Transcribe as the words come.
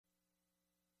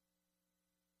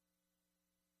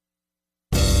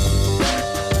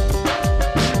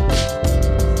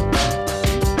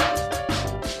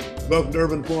Welcome to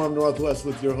Urban Forum Northwest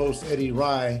with your host, Eddie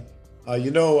Rye.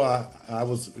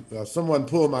 Someone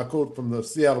pulled my quote from the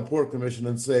Seattle Port Commission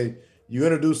and say, you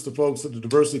introduced the folks at the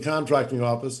Diversity Contracting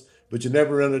Office, but you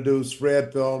never introduced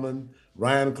Fred Feldman,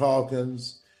 Ryan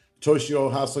Calkins, Toshio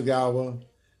Hasagawa,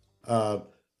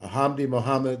 Hamdi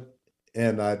Mohammed,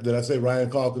 and did I say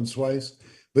Ryan Calkins twice?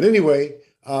 But anyway,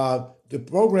 the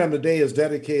program today is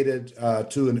dedicated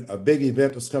to a big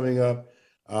event that's coming up.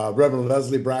 Reverend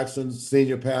Leslie Braxton,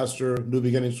 senior pastor, New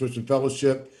Beginnings Christian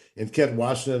Fellowship in Kent,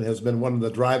 Washington, has been one of the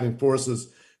driving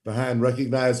forces behind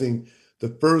recognizing the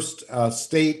first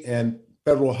state and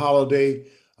federal holiday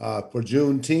for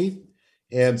Juneteenth.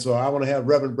 And so I want to have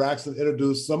Reverend Braxton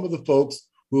introduce some of the folks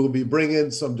who will be bringing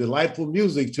some delightful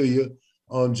music to you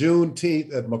on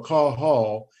Juneteenth at McCaw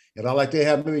Hall. And I'd like to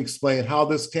have him explain how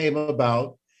this came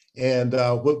about and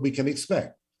what we can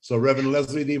expect. So Reverend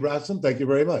Leslie D. Braxton, thank you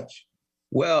very much.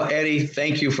 Well, Eddie,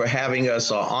 thank you for having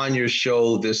us on your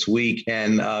show this week,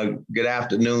 and good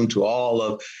afternoon to all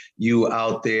of you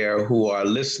out there who are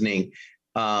listening.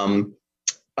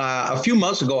 A few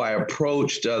months ago, I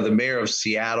approached the mayor of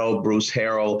Seattle, Bruce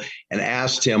Harrell, and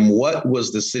asked him what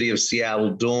was the city of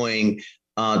Seattle doing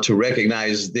to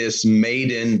recognize this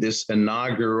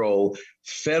inaugural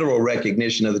federal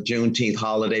recognition of the Juneteenth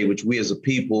holiday, which we as a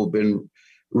people have been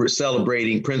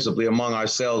celebrating principally among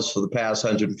ourselves for the past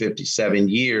 157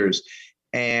 years.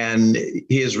 And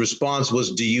his response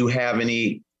was, do you have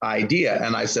any idea?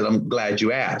 And I said, I'm glad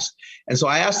you asked. And so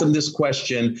I asked him this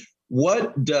question: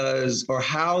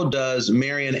 how does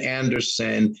Marian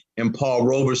Anderson and Paul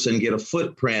Robeson get a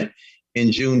footprint in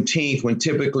Juneteenth when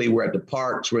typically we're at the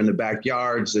parks, we're in the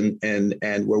backyards, and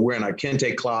we're wearing our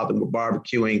kente cloth and we're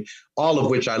barbecuing, all of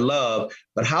which I love.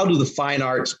 But how do the fine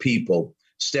arts people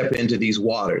step into these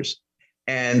waters?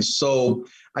 And so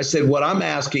I said, what I'm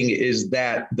asking is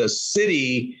that the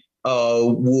city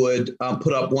would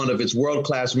put up one of its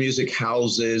world-class music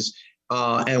houses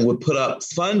and would put up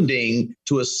funding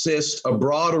to assist a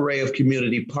broad array of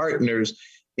community partners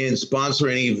in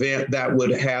sponsoring an event that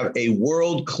would have a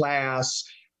world-class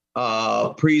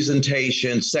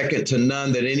presentation, second to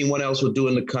none, that anyone else would do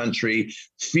in the country,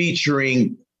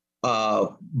 featuring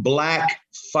Black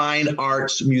fine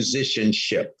arts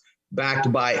musicianship,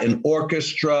 backed by an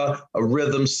orchestra, a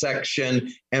rhythm section,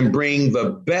 and bring the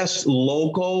best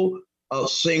local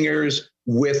singers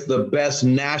with the best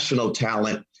national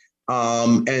talent.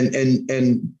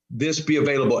 And this be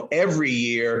available every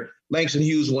year. Langston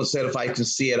Hughes once said, if I can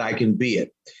see it, I can be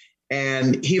it.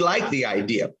 And he liked the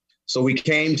idea. So we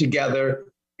came together,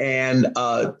 and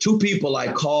two people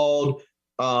I called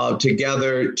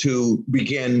together to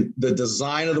begin the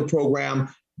design of the program.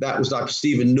 That was Dr.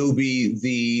 Stephen Newby,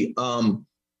 the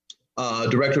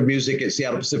director of music at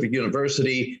Seattle Pacific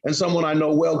University, and someone I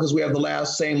know well because we have the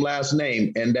same last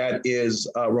name, and that is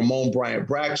Ramon Bryant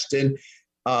Braxton,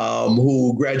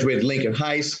 who graduated Lincoln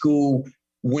High School,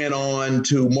 went on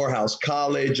to Morehouse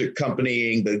College,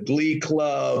 accompanying the Glee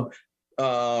Club,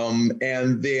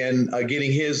 and then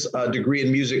getting his degree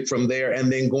in music from there,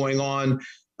 and then going on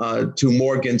to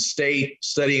Morgan State,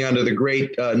 studying under the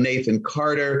great Nathan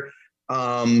Carter,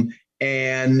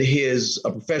 and his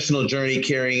professional journey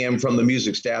carrying him from the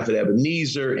music staff at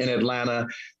Ebenezer in Atlanta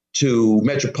to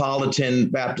Metropolitan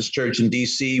Baptist Church in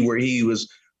DC, where he was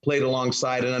played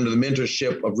alongside and under the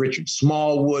mentorship of Richard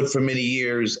Smallwood for many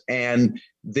years, and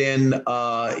then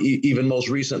even most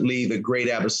recently, the great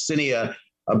Abyssinia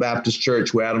Baptist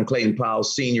Church, where Adam Clayton Powell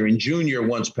Sr. and Jr.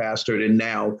 once pastored and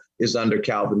now is under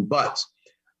Calvin Butts.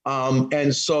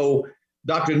 And so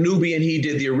Dr. Newby and he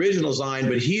did the original design,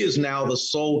 but he is now the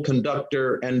sole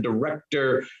conductor and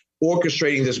director,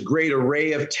 orchestrating this great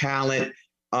array of talent,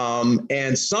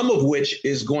 and some of which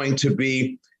is going to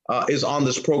be is on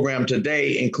this program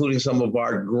today, including some of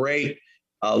our great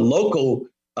local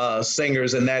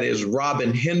singers, and that is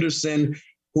Robin Henderson,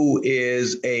 who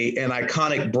is an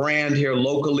iconic brand here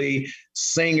locally,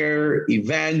 singer,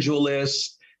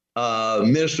 evangelist,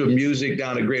 minister of music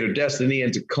down at Greater Destiny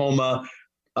in Tacoma,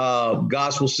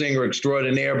 gospel singer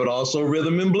extraordinaire, but also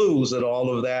rhythm and blues and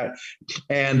all of that.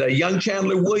 And young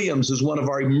Chandler Williams is one of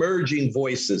our emerging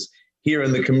voices here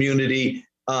in the community,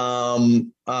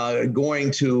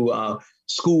 going to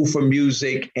school for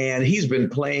music. And he's been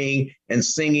playing and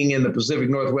singing in the Pacific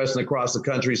Northwest and across the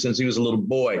country since he was a little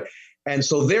boy. And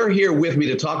so they're here with me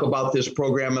to talk about this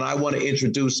program, and I want to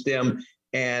introduce them.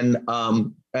 And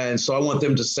so I want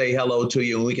them to say hello to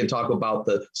you, and we can talk about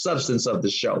the substance of the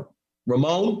show.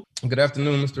 Ramon? Good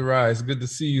afternoon, Mr. Rice. Good to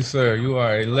see you, sir. You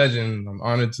are a legend. I'm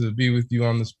honored to be with you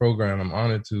on this program. I'm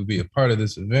honored to be a part of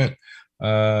this event.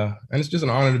 And it's just an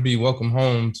honor to be welcome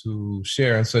home to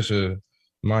share in such a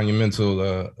monumental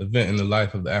event in the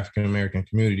life of the African American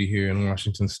community here in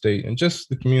Washington State, and just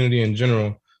the community in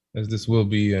general, as this will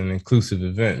be an inclusive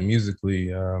event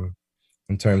musically.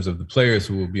 In terms of the players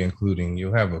who will be including,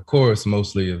 you'll have a chorus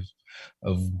mostly of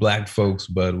Black folks,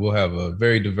 but we'll have a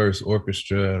very diverse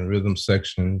orchestra and rhythm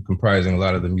section comprising a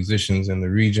lot of the musicians in the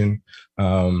region.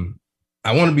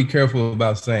 I want to be careful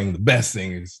about saying the best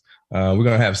singers. We're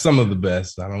going to have some of the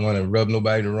best. I don't want to rub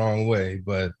nobody the wrong way,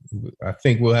 but I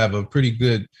think we'll have a pretty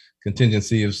good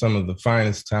contingency of some of the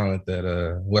finest talent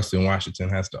that Western Washington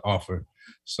has to offer.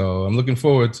 So I'm looking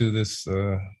forward to this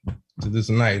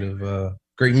night of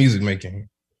great music making.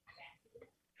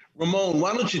 Ramon,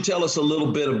 why don't you tell us a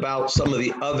little bit about some of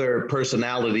the other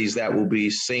personalities that will be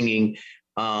singing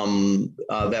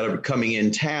that are coming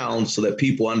in town, so that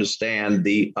people understand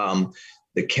the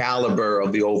caliber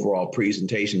of the overall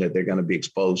presentation that they're going to be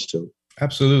exposed to?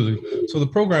 Absolutely. So the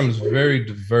program is very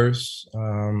diverse.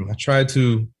 I tried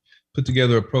to put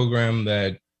together a program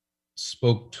that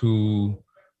spoke to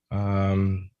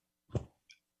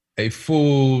a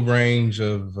full range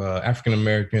of African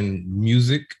American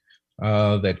music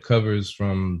that covers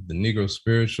from the Negro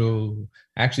spiritual.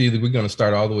 Actually, we're going to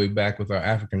start all the way back with our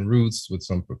African roots with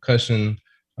some percussion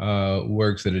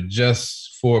works that are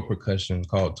just for percussion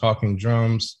called Talking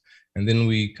Drums. And then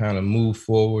we kind of move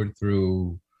forward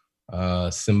through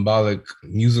symbolic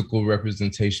musical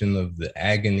representation of the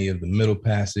agony of the Middle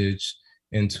Passage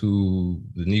into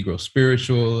the Negro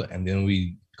spiritual. And then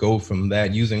we go from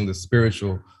that using the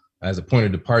spiritual as a point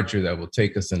of departure that will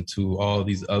take us into all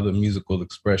these other musical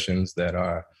expressions that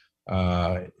are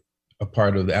a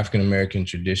part of the African-American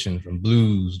tradition, from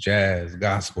blues, jazz,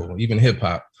 gospel, even hip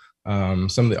hop.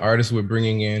 Some of the artists we're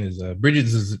bringing in is Bridget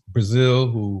Brazil,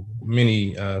 who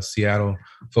many Seattle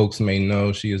folks may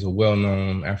know. She is a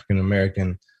well-known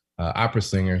African-American opera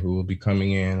singer who will be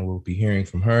coming in. We'll be hearing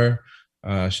from her.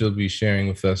 She'll be sharing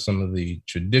with us some of the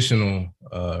traditional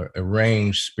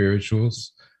arranged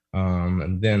spirituals.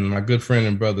 And then my good friend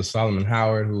and brother, Solomon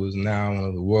Howard, who is now one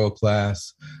of the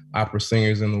world-class opera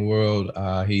singers in the world.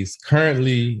 He's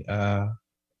currently,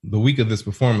 the week of this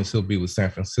performance, he'll be with San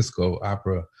Francisco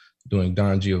Opera doing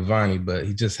Don Giovanni, but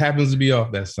he just happens to be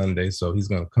off that Sunday. So he's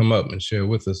going to come up and share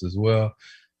with us as well.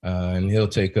 And he'll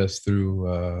take us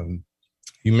through,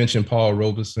 you mentioned Paul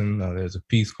Robeson. There's a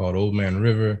piece called Old Man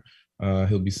River.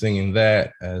 He'll be singing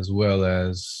that, as well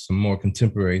as some more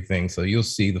contemporary things. So you'll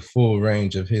see the full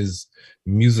range of his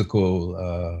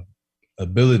musical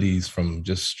abilities, from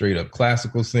just straight up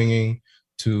classical singing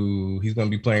to he's going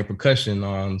to be playing percussion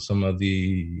on some of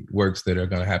the works that are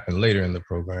going to happen later in the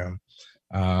program.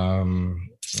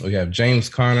 We have James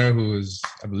Conner, who is,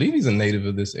 I believe he's a native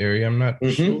of this area. I'm not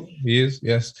sure. He is,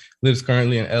 yes. Lives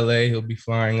currently in LA. He'll be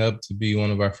flying up to be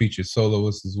one of our featured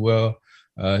soloists as well.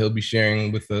 He'll be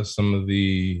sharing with us some of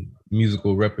the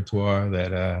musical repertoire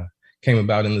that came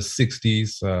about in the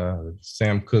 60s.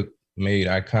 Sam Cooke made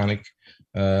iconic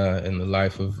in the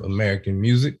life of American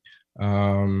music.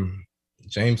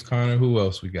 James Conner, who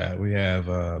else we got? We have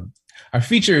our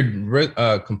featured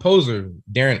composer,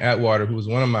 Darren Atwater, who was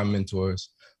one of my mentors,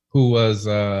 who was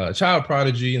a child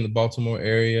prodigy in the Baltimore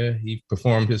area. He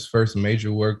performed his first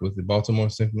major work with the Baltimore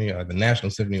Symphony, the National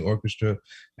Symphony Orchestra,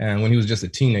 and when he was just a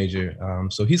teenager.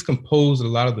 So he's composed a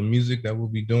lot of the music that we'll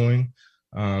be doing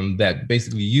that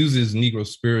basically uses Negro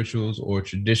spirituals or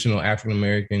traditional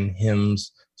African-American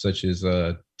hymns, such as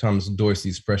Thomas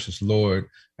Dorsey's Precious Lord,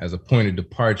 as a point of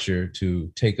departure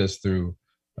to take us through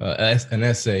an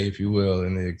essay, if you will,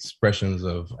 in the expressions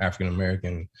of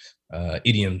African-American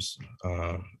idioms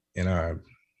in our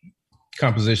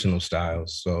compositional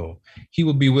styles. So he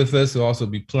will be with us. He'll also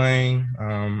be playing.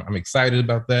 I'm excited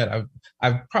about that.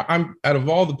 I'm out of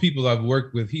all the people I've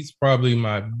worked with, he's probably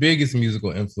my biggest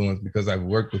musical influence because I've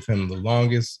worked with him the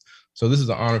longest. So this is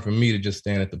an honor for me to just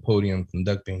stand at the podium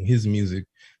conducting his music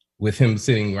with him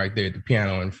sitting right there at the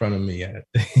piano in front of me.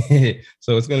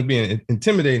 So it's going to be an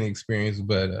intimidating experience,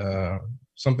 but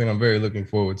something I'm very looking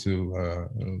forward to.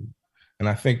 And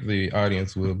I think the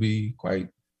audience will be quite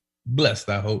blessed,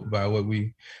 I hope, by what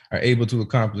we are able to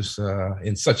accomplish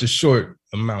in such a short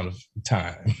amount of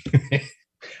time.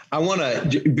 I want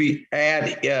to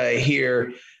add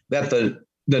here that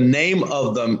the name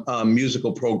of the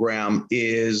musical program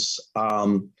is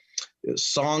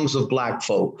Songs of Black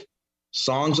Folk.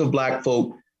 Songs of Black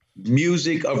Folk,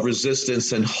 music of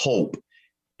resistance and hope.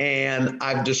 And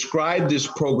I've described this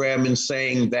program in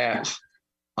saying that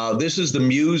this is the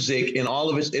music in all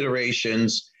of its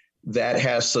iterations that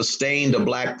has sustained the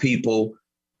Black people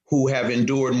who have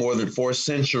endured more than 4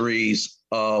 centuries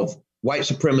of white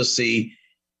supremacy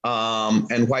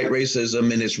and white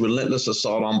racism and its relentless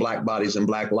assault on Black bodies and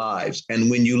Black lives. And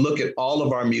when you look at all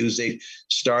of our music,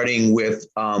 starting with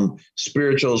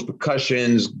spirituals,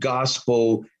 percussions,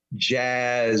 gospel,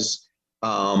 jazz,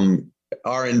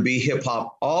 R&B, hip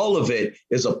hop, all of it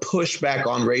is a pushback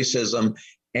on racism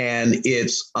and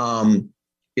its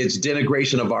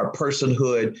denigration of our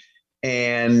personhood,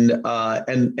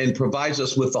 and provides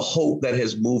us with the hope that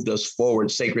has moved us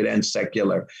forward, sacred and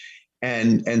secular.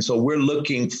 And so we're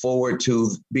looking forward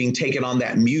to being taken on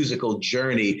that musical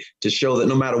journey to show that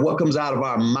no matter what comes out of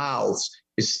our mouths,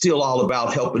 it's still all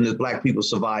about helping the Black people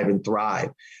survive and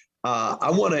thrive. I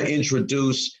want to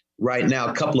introduce right now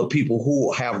a couple of people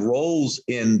who have roles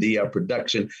in the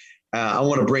production. I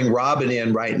want to bring Robin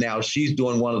in right now. She's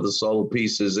doing one of the solo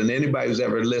pieces, and anybody who's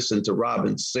ever listened to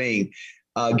Robin sing,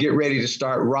 get ready to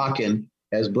start rocking,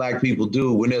 as Black people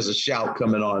do when there's a shout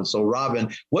coming on. So Robin,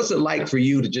 what's it like for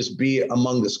you to just be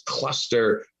among this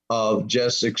cluster of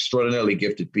just extraordinarily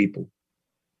gifted people?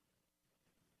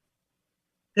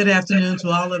 Good afternoon to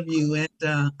all of you. And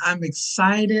I'm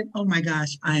excited. Oh my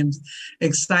gosh, I am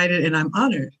excited and I'm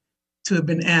honored to have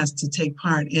been asked to take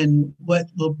part in what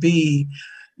will be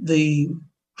the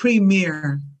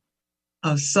premiere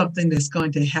of something that's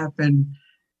going to happen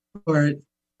for, as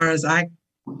far as I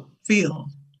feel,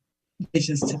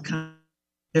 generations to come.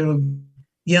 There will be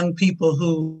young people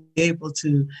who will be able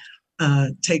to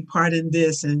take part in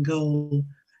this and go,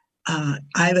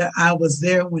 either I was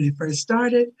there when it first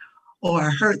started, or I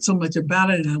heard so much about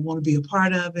it and I want to be a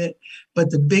part of it. But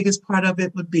the biggest part of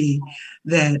it would be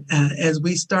that as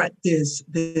we start this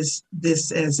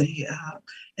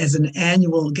as an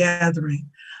annual gathering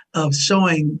of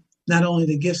showing not only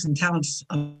the gifts and talents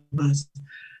of us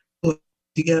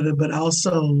together, but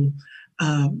also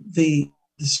the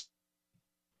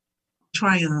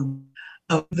triumph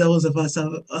of those of us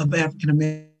of African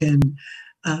American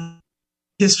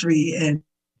history, and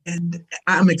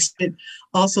I'm excited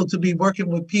also to be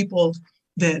working with people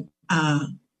that I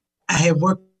have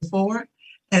worked for,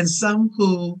 and some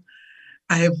who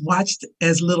I have watched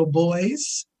as little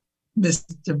boys,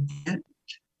 Mr. Brent,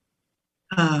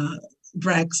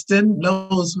 Braxton,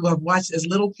 those who I've watched as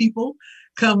little people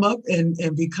come up and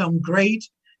become great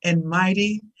and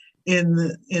mighty in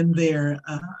their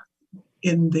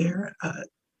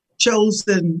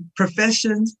chosen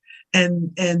professions,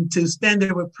 and to stand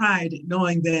there with pride,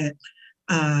 knowing that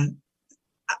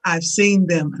I've seen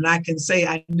them and I can say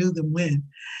I knew them when.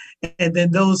 And then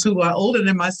those who are older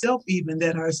than myself, even,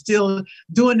 that are still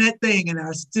doing that thing and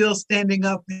are still standing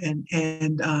up and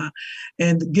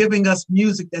giving us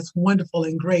music that's wonderful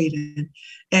and great.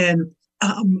 And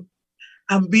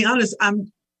I'll be honest,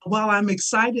 while I'm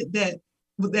excited that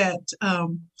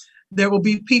there will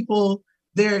be people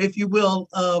there, if you will,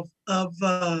 of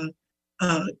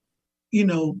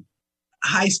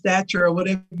high stature or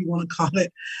whatever you want to call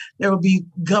it. There will be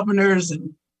governors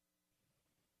and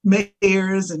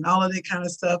mayors and all of that kind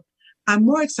of stuff. I'm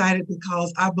more excited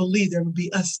because I believe there will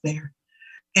be us there.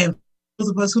 And those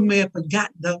of us who may have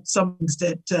forgotten some things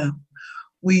that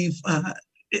we've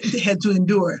had to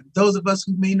endure, those of us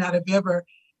who may not have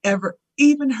ever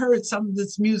even heard some of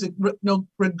this music,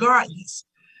 regardless,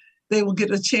 they will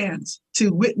get a chance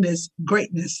to witness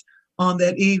greatness on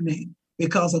that evening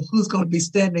because of who's going to be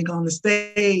standing on the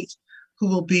stage, who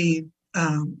will be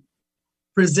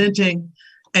presenting,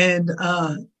 and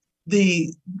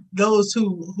those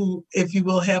who, if you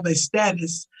will, have a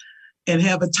status and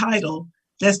have a title.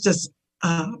 That's just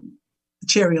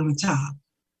cherry on the top.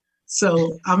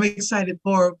 So I'm excited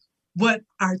for what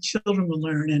our children will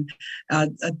learn. And I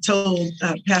told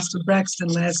Pastor Braxton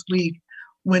last week,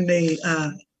 when they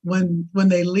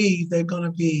leave, they're going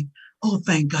to be, oh,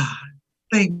 thank God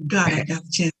I got the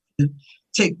chance to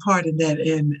take part in that.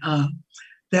 And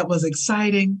that was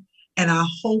exciting. And I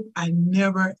hope I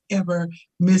never, ever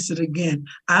miss it again.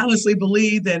 I honestly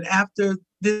believe that after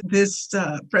this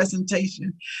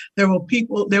presentation, there will be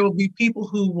people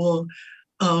who will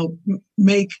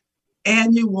make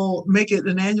it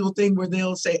an annual thing where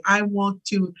they'll say, I want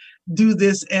to do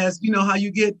this, as you know how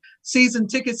you get season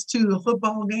tickets to a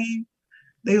football game.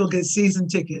 They will get season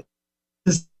tickets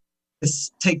to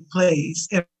take place.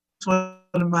 It's one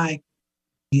of my.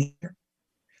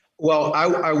 Well,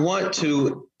 I want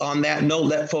to, on that note,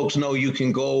 let folks know you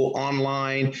can go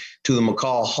online to the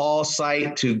McCall Hall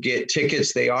site to get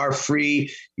tickets. They are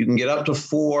free. You can get up to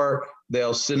 4.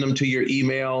 They'll send them to your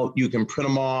email. You can print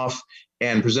them off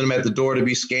and present them at the door to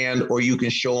be scanned, or you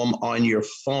can show them on your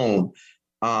phone.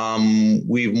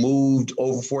 We've moved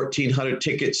over 1,400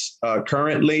 tickets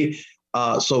currently.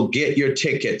 So get your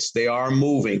tickets. They are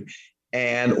moving.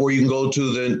 or you can go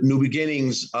to the New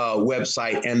Beginnings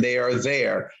website, and they are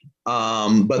there.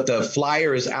 But the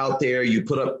flyer is out there. You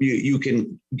put up, you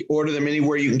can order them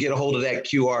anywhere. You can get a hold of that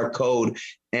QR code,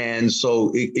 and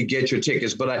so it gets your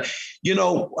tickets. But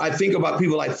I think about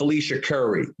people like Felicia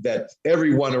Curry that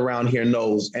everyone around here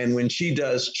knows, and when she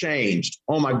does Changed,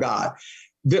 oh my God,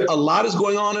 a lot is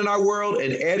going on in our world.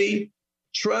 And Eddie,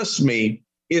 trust me,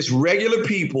 it's regular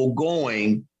people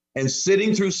going and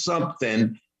sitting through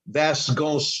something that's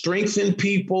going to strengthen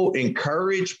people,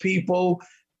 encourage people,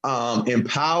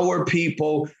 empower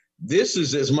people. This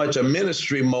is as much a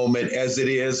ministry moment as it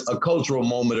is a cultural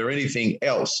moment or anything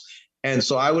else. And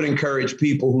so I would encourage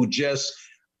people who just,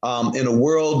 in a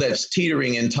world that's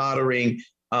teetering and tottering,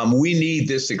 we need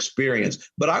this experience.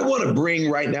 But I want to bring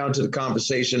right now to the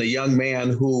conversation a young man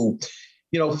who,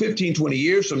 15, 20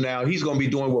 years from now, he's going to be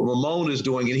doing what Ramon is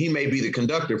doing, and he may be the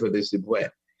conductor for this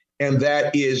duet. And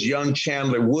that is young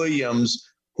Chandler Williams,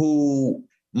 who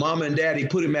Mama and Daddy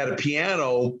put him at a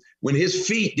piano when his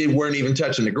feet weren't even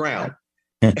touching the ground.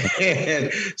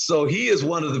 And so he is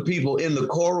one of the people in the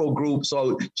choral group.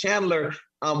 So Chandler,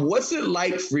 what's it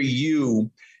like for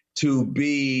you to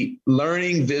be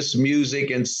learning this music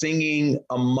and singing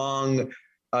among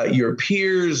your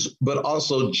peers, but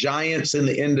also giants in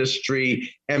the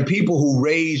industry and people who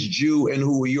raised you and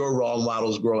who were your role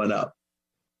models growing up?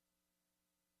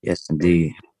 Yes,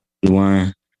 indeed.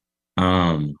 One,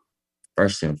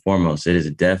 first and foremost, it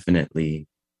is definitely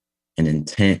an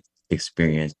intense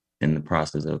experience in the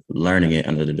process of learning it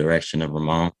under the direction of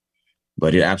Ramon,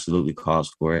 but it absolutely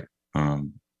calls for it.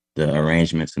 The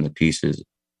arrangements and the pieces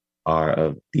are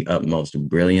of the utmost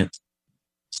brilliance.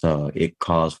 So it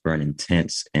calls for an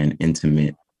intense and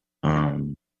intimate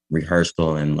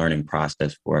rehearsal and learning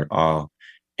process for it all.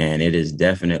 And it is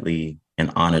definitely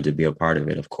an honor to be a part of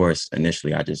it. Of course,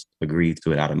 initially, I just agreed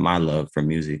to it out of my love for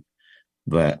music,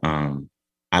 but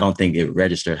I don't think it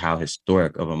registered how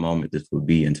historic of a moment this would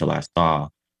be until I saw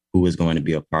who was going to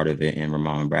be a part of it in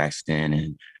Ramon Braxton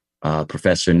and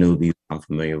Professor Newby, I'm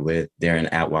familiar with, Darren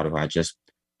Atwater, who I just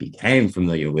became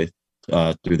familiar with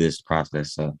through this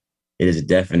process. So it is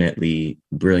definitely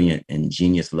brilliant and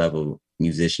genius level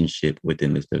musicianship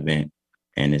within this event.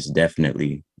 And it's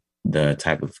definitely the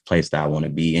type of place that I want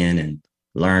to be in and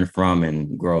learn from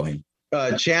and grow in.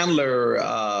 Chandler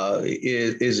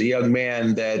is a young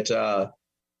man that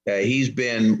he's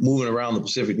been moving around the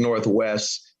Pacific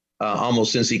Northwest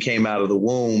almost since he came out of the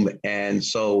womb. And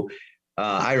so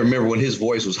I remember when his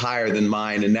voice was higher than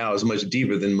mine, and now it's much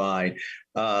deeper than mine.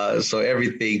 So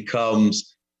everything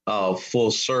comes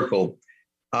full circle.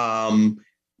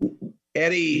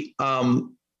 Eddie,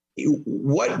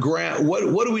 what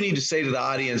do we need to say to the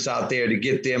audience out there to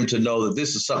get them to know that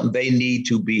this is something they need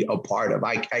to be a part of?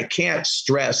 I can't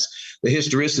stress the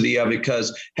historicity of it,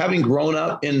 because having grown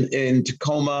up in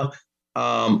Tacoma,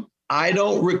 I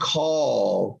don't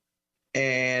recall,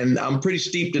 and I'm pretty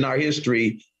steeped in our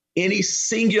history, any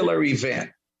singular event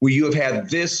where you have had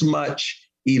this much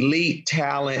elite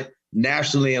talent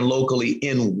nationally and locally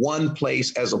in one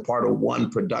place as a part of one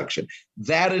production.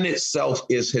 That in itself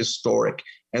is historic,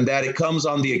 and that it comes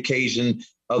on the occasion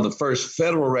of the first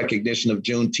federal recognition of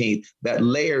Juneteenth that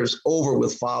layers over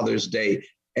with Father's Day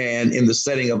and in the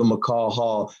setting of the McCall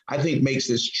Hall, I think makes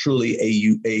this truly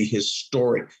a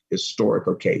historic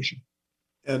occasion.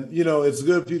 And, it's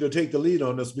good for you to take the lead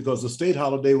on this, because the state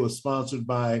holiday was sponsored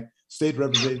by State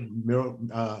Representative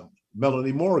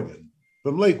Melanie Morgan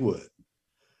from Lakewood.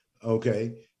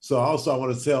 Okay. So also I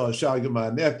want to give my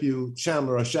nephew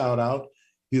Chandler a shout out.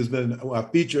 He's been a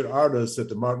featured artist at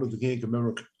the Martin Luther King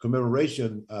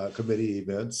Commemoration Committee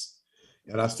events.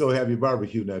 And I still have your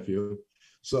barbecue, nephew.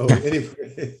 So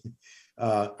anyway,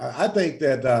 I think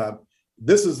that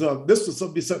this will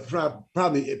something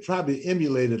probably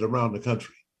emulated around the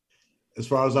country. As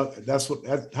far as that's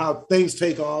how things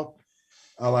take off.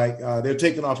 They're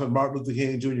taking off in Martin Luther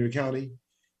King Jr. County,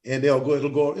 and it'll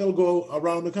go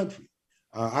around the country.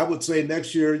 I would say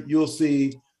next year you'll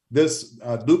see this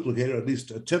duplicated, or at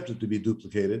least attempted to be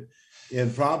duplicated,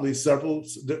 in probably several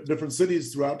different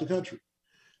cities throughout the country,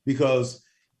 because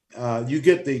you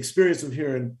get the experience of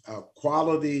hearing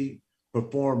quality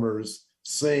performers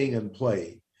sing and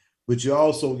play, but you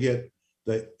also get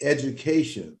the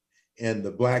education and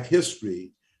the Black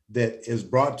history that is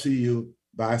brought to you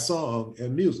by song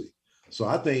and music. So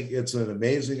I think it's an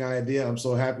amazing idea. I'm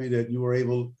so happy that you were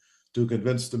able to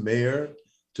convince the mayor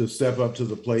to step up to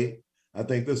the plate. I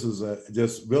think this is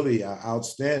just really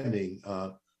outstanding.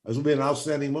 This will be an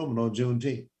outstanding moment on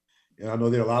Juneteenth. And I know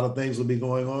there are a lot of things will be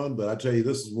going on, but I tell you,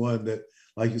 this is one that,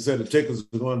 like you said, the tickets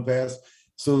are going fast.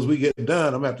 As soon as we get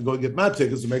done, I'm gonna have to go get my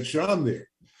tickets to make sure I'm there.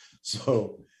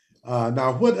 So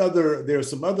now there's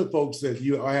some other folks that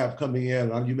you have coming in.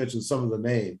 You mentioned some of the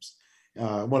names.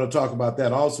 I want to talk about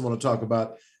that. I also want to talk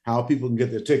about how people can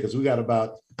get their tickets. We got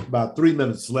about 3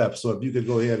 minutes left. So if you could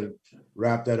go ahead and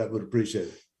wrap that up, we'd appreciate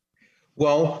it.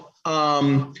 Well,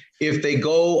 if they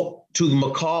go to the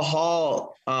McCall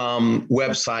Hall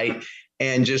website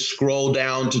and just scroll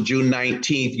down to June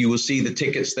 19th, you will see the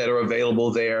tickets that are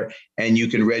available there, and you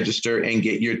can register and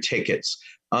get your tickets.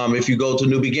 If you go to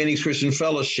New Beginnings Christian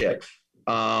Fellowship,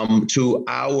 to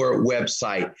our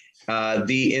website,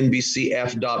 thenbcf.org,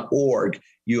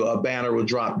 a banner will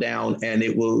drop down and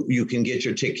you can get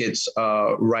your tickets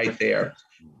right there.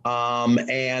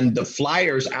 And the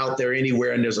flyers out there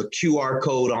anywhere, and there's a QR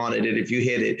code on it. And if you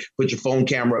hit it, put your phone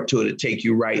camera up to it, it'll take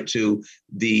you right to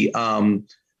the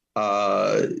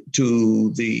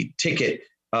ticket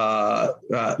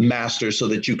master so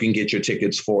that you can get your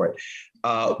tickets for it.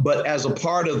 But as a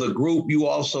part of the group, you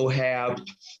also have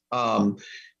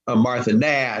Martha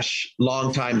Nash,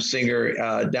 longtime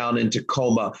singer down in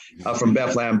Tacoma from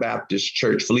Bethlehem Baptist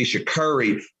Church. Felicia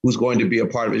Curry, who's going to be a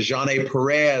part of it. Janae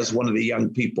Perez, one of the young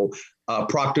people.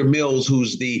 Proctor Mills,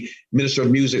 who's the minister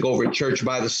of music over at Church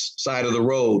by the Side of the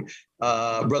Road.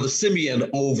 Brother Simeon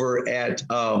over at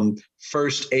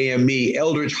First AME.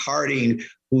 Eldridge Harding,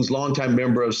 who's longtime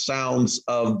member of Sounds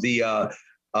of the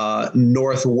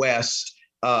Northwest.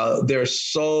 There's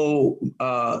so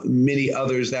many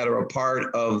others that are a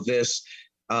part of this.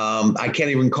 I can't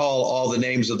even call all the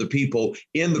names of the people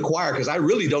in the choir because I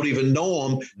really don't even know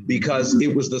them, because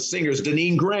it was the singers,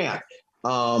 Deneen Grant,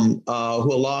 who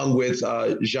along with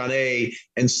Janae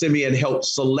and Simeon helped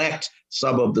select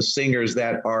some of the singers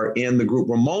that are in the group.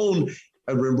 Ramon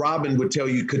and Robin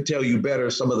could tell you better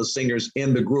some of the singers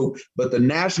in the group, but the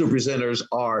national presenters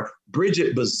are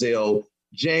Bridget Bazille,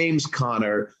 James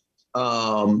Connor,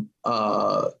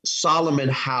 Solomon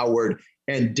Howard,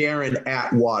 and Darren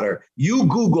Atwater. You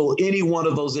Google any one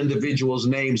of those individuals'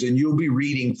 names and you'll be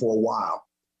reading for a while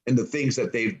and the things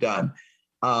that they've done.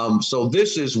 So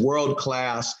this is world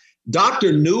class.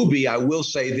 Dr. Newby, I will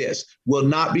say this, will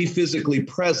not be physically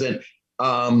present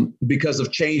because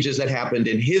of changes that happened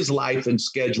in his life and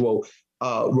schedule.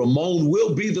 Ramon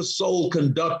will be the sole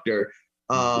conductor.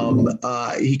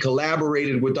 He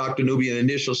collaborated with Dr. Newby in the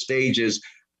initial stages.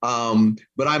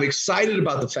 But I'm excited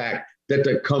about the fact that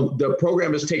the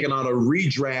program has taken on a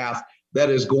redraft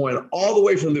that is going all the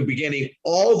way from the beginning,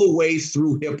 all the way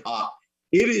through hip hop.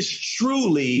 It is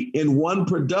truly in one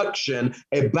production,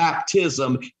 a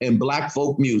baptism in Black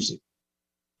folk music.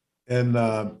 And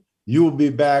you will be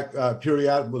back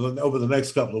periodically over the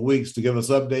next couple of weeks to give us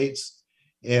updates.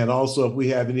 And also if we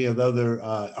have any of the other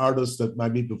artists that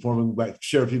might be performing,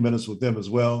 share a few minutes with them as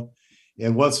well.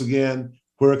 And once again,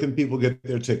 where can people get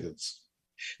their tickets?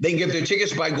 They can get their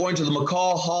tickets by going to the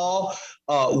McCall Hall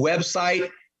website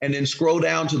and then scroll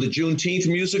down to the Juneteenth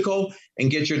musical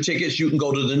and get your tickets. You can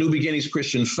go to the New Beginnings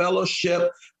Christian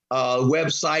Fellowship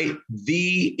website,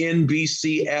 thenbcf.org.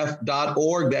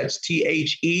 That's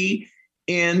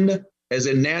THEN as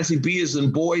in Nancy, B as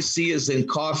in boy, C as in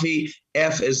coffee,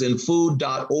 F as in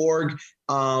food.org.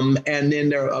 And then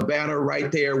there's a banner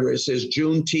right there where it says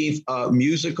Juneteenth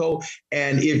musical.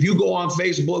 And if you go on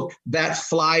Facebook, that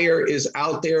flyer is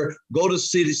out there. Go to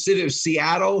City of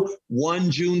Seattle, 1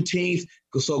 Juneteenth.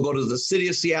 So go to the City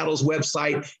of Seattle's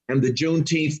website and the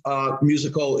Juneteenth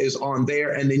musical is on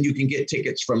there. And then you can get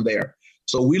tickets from there.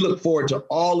 So we look forward to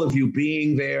all of you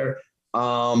being there.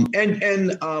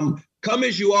 Come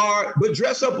as you are, but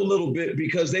dress up a little bit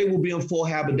because they will be in full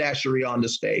haberdashery on the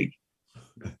stage.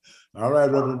 All right,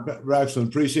 Reverend Braxton,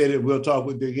 appreciate it. We'll talk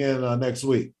with you again next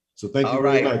week. So thank you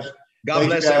very much. God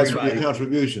bless everybody. For your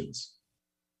contributions.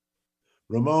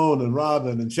 Ramon and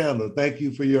Robin and Chandler, thank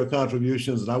you for your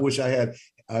contributions. And I wish I had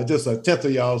just a tenth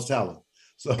of y'all's talent.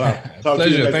 So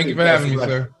pleasure. Thank you for having me,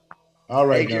 sir. All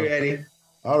right. Thank you, Eddie.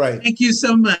 All right. Thank you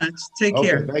so much. Take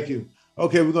care. Thank you.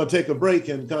 Okay, we're going to take a break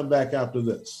and come back after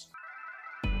this.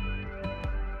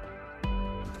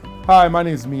 Hi, my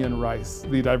name is Mian Rice,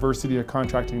 the Diversity and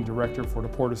Contracting Director for the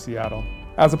Port of Seattle.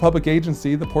 As a public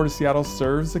agency, the Port of Seattle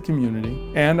serves the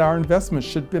community, and our investments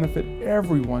should benefit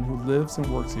everyone who lives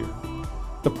and works here.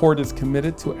 The Port is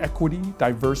committed to equity,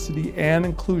 diversity, and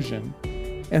inclusion,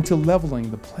 and to leveling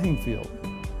the playing field.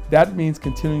 That means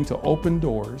continuing to open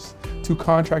doors to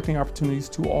contracting opportunities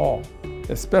to all,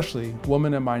 especially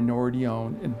women and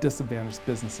minority-owned and disadvantaged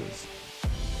businesses.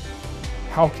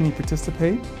 How can you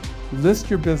participate? List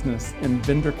your business in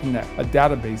Vendor Connect, a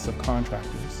database of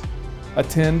contractors.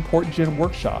 Attend PortGen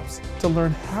workshops to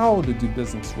learn how to do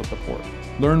business with the Port.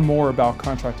 Learn more about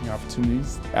contracting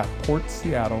opportunities at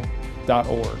portseattle.org.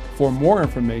 lease.org. For more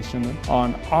information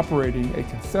on operating a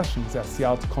concessions at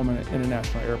Seattle-Tacoma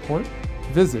International Airport,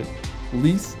 visit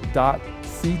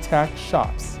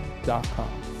lease.ctacshops.com.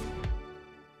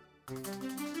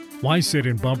 Why sit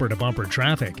in bumper-to-bumper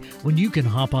traffic when you can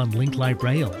hop on Link Light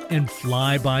Rail and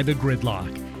fly by the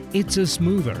gridlock? It's a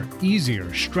smoother,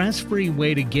 easier, stress-free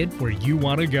way to get where you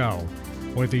want to go.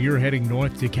 Whether you're heading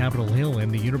north to Capitol Hill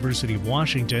and the University of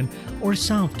Washington or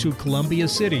south to Columbia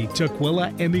City,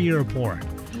 Tukwila, and the airport,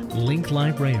 Link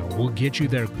Light Rail will get you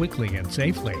there quickly and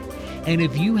safely. And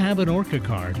if you have an ORCA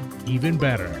card, even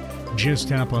better. Just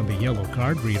tap on the yellow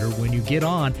card reader when you get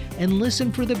on and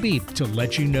listen for the beep to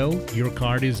let you know your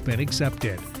card has been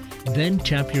accepted. Then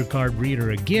tap your card reader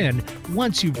again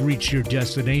once you've reached your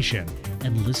destination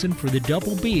and listen for the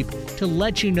double beep to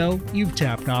let you know you've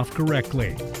tapped off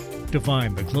correctly. To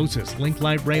find the closest Link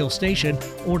Light Rail station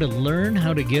or to learn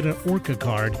how to get an ORCA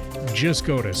card, just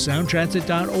go to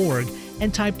soundtransit.org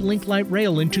and type Link Light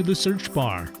Rail into the search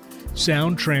bar.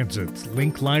 Sound Transit's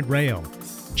Link Light Rail.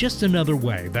 Just another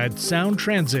way that Sound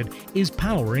Transit is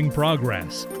powering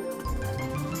progress.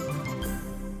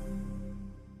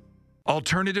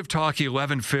 Alternative Talk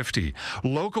 1150,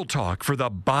 local talk for the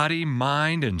body,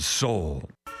 mind, and soul.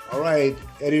 All right,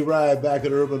 Eddie Rye back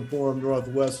at Urban Forum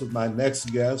Northwest with my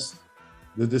next guest,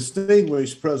 the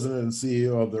distinguished president and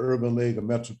CEO of the Urban League of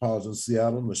Metropolitan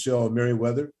Seattle, Michelle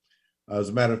Merriweather. As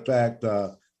a matter of fact,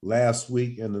 last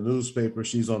week in the newspaper,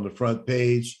 she's on the front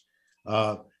page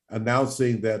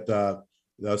announcing that the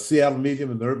Seattle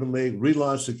Medium and the Urban League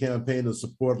relaunched a campaign to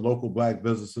support local Black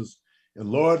businesses. And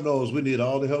Lord knows we need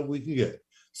all the help we can get.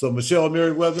 So Michelle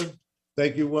Merriweather,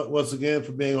 thank you once again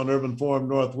for being on Urban Forum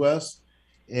Northwest.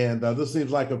 And this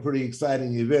seems like a pretty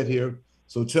exciting event here.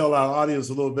 So tell our audience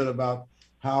a little bit about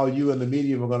how you and the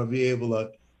Medium are going to be able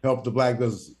to help the Black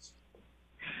businesses.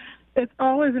 It's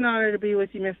always an honor to be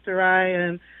with you, Mr. Rye.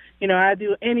 And, I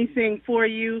do anything for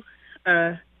you.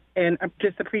 And I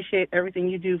just appreciate everything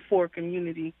you do for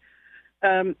community.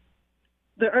 The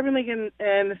Urban League and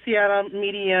the Seattle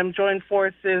Medium joined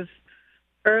forces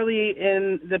early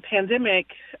in the pandemic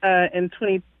in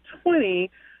 2020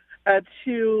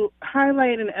 to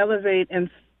highlight and elevate and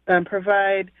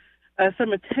provide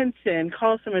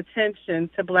call some attention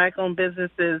to Black-owned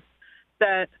businesses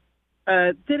that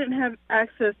didn't have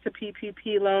access to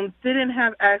PPP loans, didn't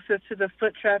have access to the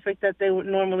foot traffic that they would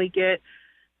normally get,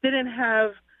 didn't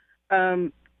have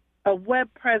a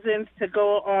web presence to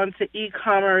go on to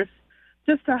e-commerce,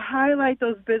 just to highlight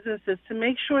those businesses, to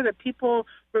make sure that people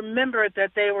remembered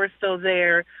that they were still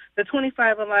there. The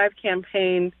 25 Alive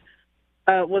campaign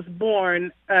was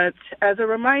born as a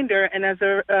reminder and as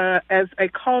a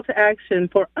call to action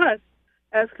for us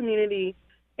as community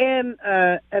and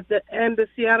the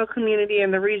Seattle community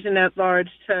and the region at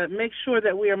large to make sure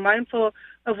that we are mindful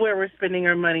of where we're spending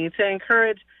our money, to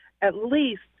encourage at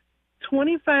least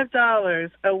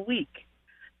 $25 a week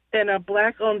in a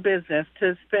Black-owned business,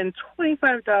 to spend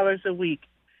 $25 a week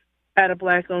at a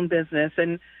Black-owned business.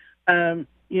 And,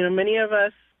 many of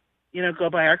us, go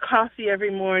buy our coffee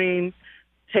every morning,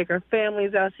 take our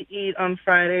families out to eat on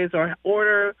Fridays, or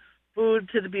order food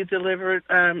to be delivered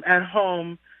at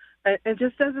home. And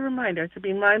just as a reminder, to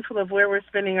be mindful of where we're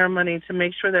spending our money, to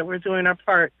make sure that we're doing our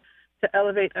part to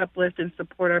elevate, uplift, and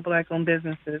support our Black-owned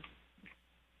businesses.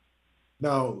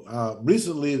 Now,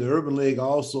 recently, the Urban League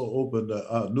also opened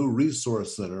a new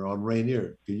resource center on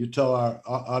Rainier. Can you tell our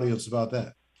audience about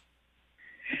that?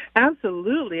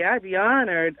 Absolutely. I'd be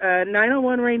honored.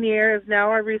 901 Rainier is now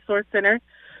our resource center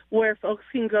where folks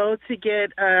can go to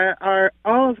get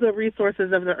all of the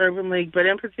resources of the Urban League, but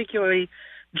in particular,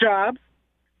 jobs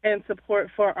and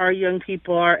support for our young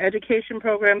people. Our education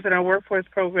programs and our workforce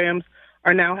programs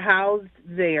are now housed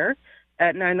there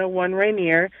at 901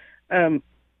 Rainier.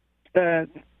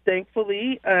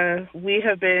 Thankfully, we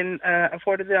have been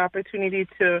afforded the opportunity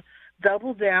to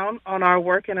double down on our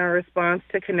work and our response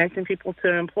to connecting people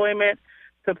to employment,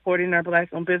 supporting our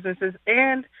Black-owned businesses,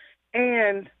 and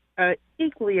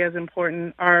equally as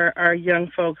important, our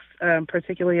young folks,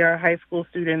 particularly our high school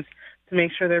students, to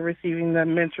make sure they're receiving the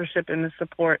mentorship and the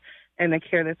support and the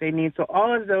care that they need. So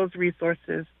all of those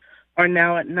resources are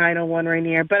now at 901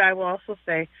 Rainier. But I will also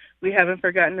say we haven't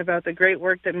forgotten about the great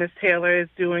work that Ms. Taylor is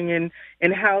doing in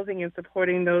housing and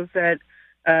supporting those that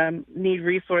need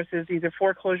resources, either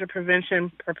foreclosure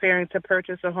prevention, preparing to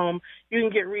purchase a home. You can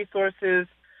get resources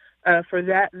for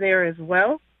that there as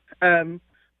well.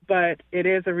 But it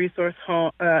is a resource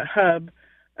hub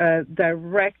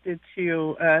directed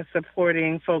to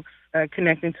supporting folks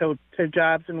connecting to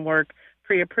jobs and work,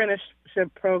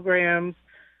 pre-apprenticeship programs,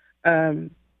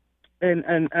 and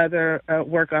other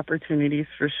work opportunities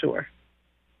for sure.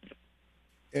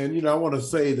 And, I want to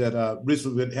say that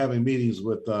recently been having meetings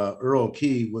with Earl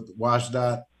Key with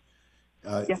WashDOT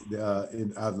Yes.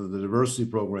 out of the diversity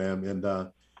program.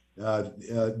 And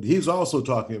he's also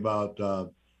talking about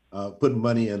putting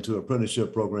money into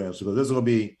apprenticeship programs, because there's going to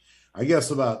be, I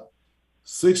guess, about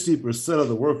 60% of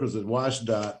the workers at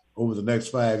WashDOT over the next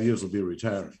 5 years will be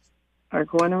retiring. Are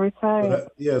going to retire.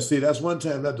 But, yeah, see, that's one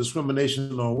time that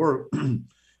discrimination on work.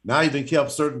 Now you've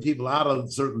kept certain people out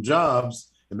of certain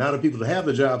jobs, and now the people that have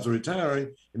the jobs are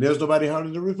retiring, and there's nobody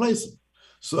hardly to replace them.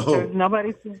 So there's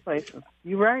nobody to replace them.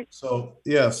 You're right. So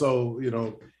yeah, so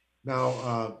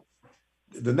now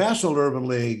the National Urban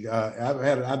League, I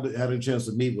had a chance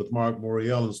to meet with Mark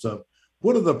Morial and stuff.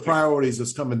 What are the priorities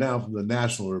that's coming down from the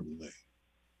National Urban League?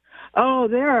 Oh,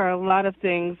 there are a lot of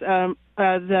things.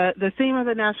 The theme of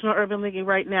the National Urban League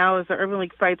right now is the Urban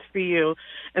League Fights for You.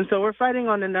 And so we're fighting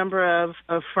on a number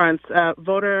of fronts: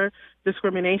 voter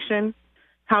discrimination,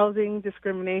 housing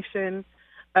discrimination,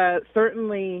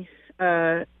 certainly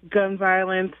gun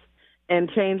violence and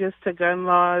changes to gun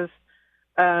laws,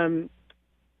 and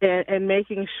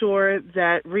making sure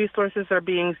that resources are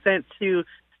being sent to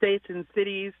states and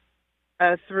cities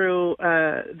through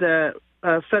the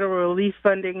federal relief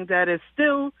funding that is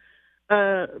still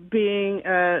being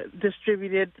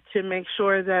distributed to make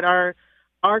sure that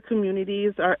our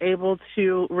communities are able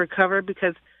to recover,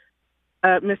 because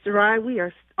Mr.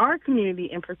 Rye, our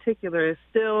community in particular is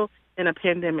still in a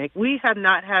pandemic. We have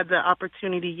not had the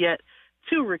opportunity yet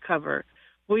to recover.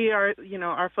 We are,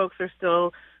 our folks are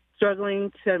still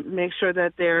struggling to make sure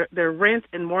that their rent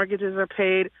and mortgages are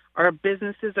paid. Our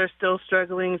businesses are still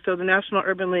struggling. So the National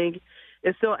Urban League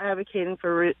is still advocating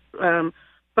for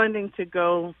funding to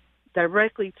go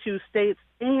directly to states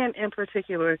and, in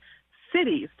particular,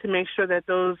 cities, to make sure that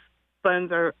those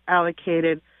funds are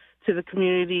allocated to the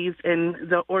communities and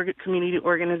the community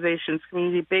organizations,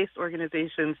 community-based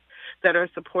organizations that are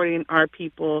supporting our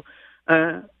people,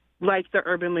 like the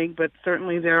Urban League, but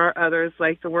certainly there are others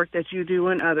like the work that you do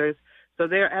and others. So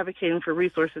they're advocating for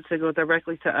resources to go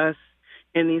directly to us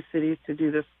in these cities to do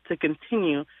this, to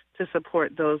continue to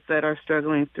support those that are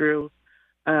struggling through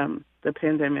the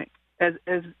pandemic. As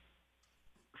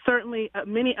certainly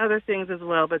many other things as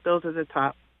well, but those are the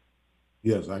top.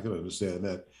 Yes, I can understand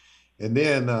that. And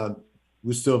then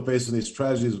we're still facing these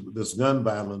tragedies, this gun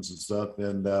violence and stuff.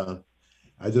 And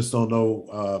I just don't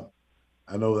know.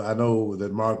 I know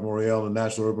that Mark Morial and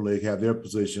National Urban League have their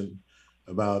position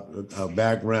about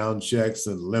background checks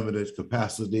and limited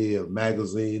capacity of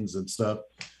magazines and stuff.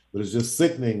 But it's just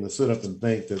sickening to sit up and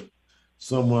think that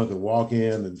someone could walk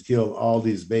in and kill all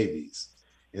these babies.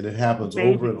 And it happens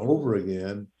over and over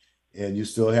again. And you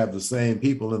still have the same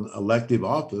people in elective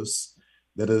office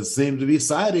that seem to be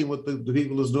siding with the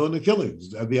people that's doing the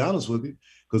killings. I'll be honest with you,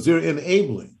 because they're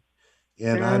enabling.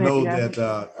 And I know that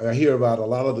I hear about a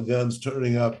lot of the guns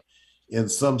turning up in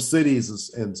some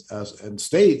cities and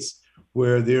states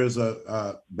where there's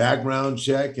a background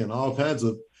check and all kinds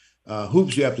of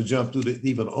hoops you have to jump through to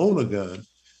even own a gun.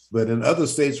 But in other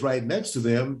states right next to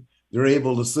them, they're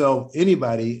able to sell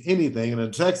anybody anything. And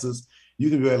in Texas, you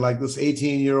can be like this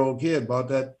 18-year-old kid bought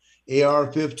that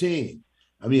AR-15.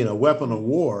 I mean, a weapon of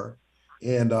war,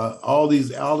 and all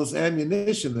this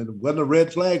ammunition, and it wasn't a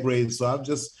red flag raised. So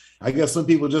I guess some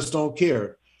people just don't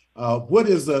care. What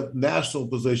is the national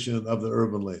position of the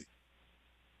Urban League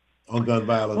on gun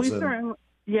violence? I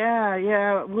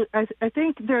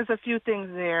think there's a few things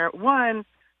there. One,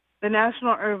 the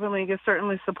National Urban League is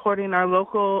certainly supporting our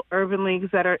local urban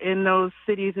leagues that are in those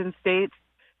cities and states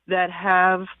that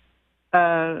have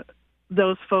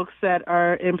those folks that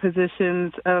are in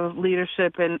positions of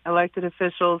leadership and elected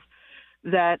officials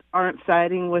that aren't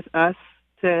siding with us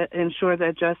to ensure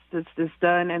that justice is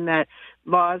done and that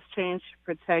laws change to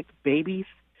protect babies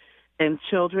and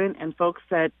children and folks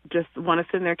that just want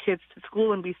to send their kids to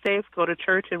school and be safe, go to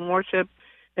church and worship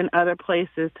and other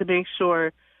places, to make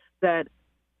sure that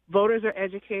voters are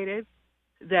educated,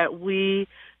 that we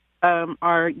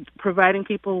are providing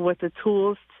people with the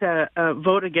tools to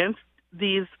vote against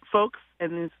these folks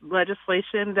and this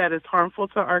legislation that is harmful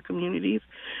to our communities,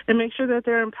 and make sure that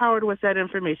they're empowered with that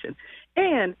information.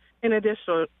 And in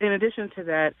addition to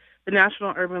that, the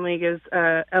National Urban League is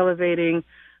elevating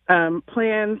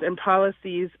plans and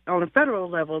policies on a federal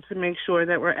level to make sure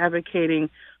that we're advocating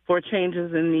for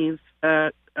changes in these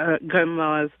gun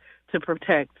laws to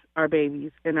protect our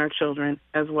babies and our children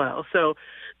as well. So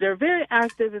they're very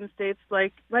active in states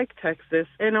like Texas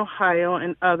and Ohio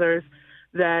and others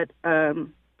that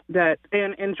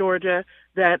in Georgia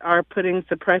that are putting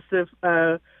suppressive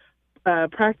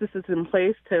practices in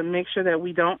place to make sure that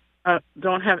we don't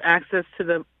have access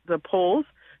to the polls,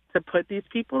 to put these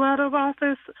people out of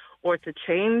office or to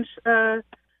change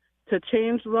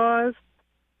laws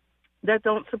that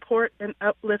don't support and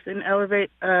uplift and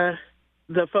elevate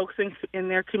the folks in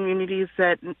their communities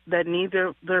that need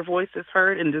their voices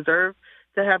heard and deserve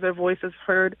to have their voices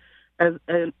heard.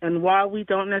 And while we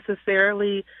don't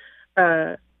necessarily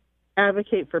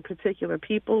advocate for particular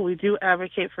people, we do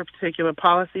advocate for particular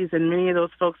policies, and many of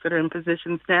those folks that are in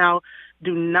positions now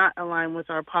do not align with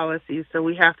our policies. So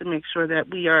we have to make sure that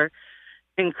we are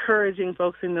encouraging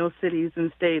folks in those cities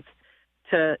and states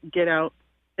to get out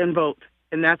and vote,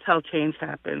 and that's how change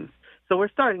happens. So we're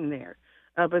starting there,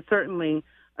 but certainly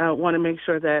want to make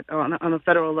sure that on a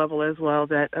federal level as well,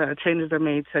 that changes are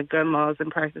made to gun laws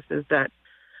and practices that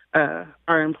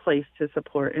are in place to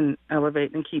support and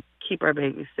elevate and keep our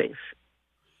babies safe.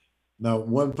 Now,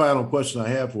 one final question I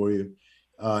have for you,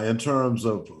 in terms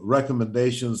of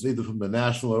recommendations, either from the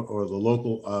national or the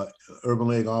local Urban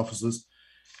League offices,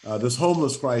 this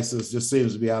homeless crisis just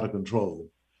seems to be out of control.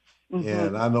 Mm-hmm.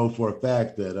 And I know for a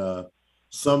fact that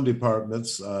some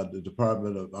departments, the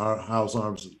Department of our House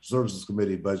Armed Services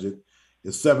Committee budget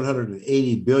is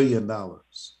 $780 billion.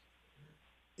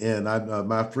 And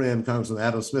my friend, Congressman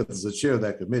Adam Smith, is the chair of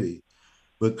that committee.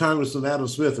 But Congressman Adam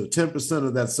Smith, 10%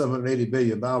 of that $780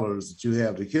 billion that you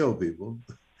have to kill people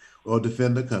or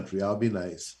defend the country, I'll be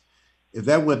nice. If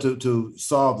that went to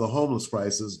solve the homeless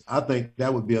crisis, I think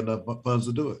that would be enough funds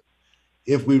to do it,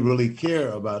 if we really care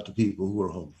about the people who are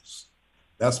homeless.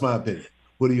 That's my opinion.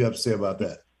 What do you have to say about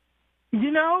that?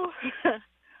 You know,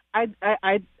 I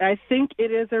think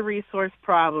it is a resource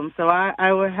problem. So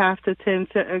I would have to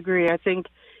tend to agree. I think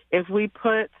if we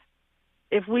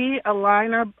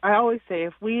align our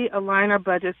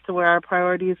budgets to where our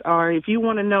priorities are, if you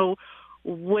want to know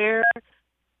where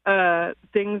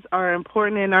things are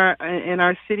important in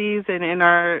our cities and in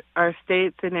our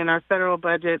states and in our federal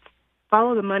budgets,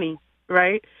 follow the money,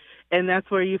 right? And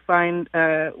that's where you find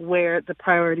where the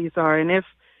priorities are. And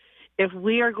if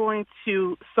we are going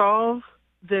to solve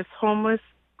this homeless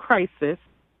crisis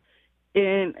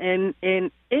in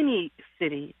any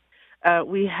city,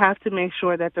 we have to make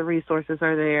sure that the resources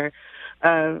are there.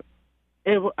 I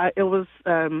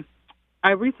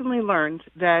recently learned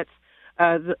that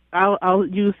I'll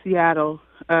use Seattle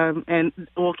and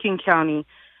King County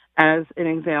as an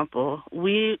example.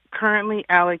 We currently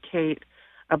allocate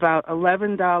about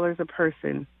 $11 a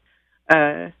person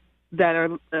per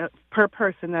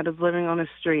person that is living on the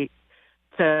street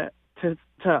to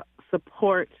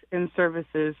support and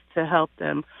services to help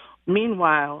them.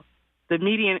 Meanwhile, the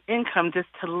median income just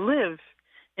to live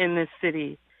in this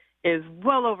city is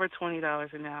well over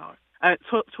 $20 an hour.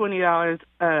 $20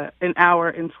 an hour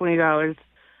and $20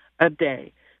 a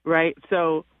day, right?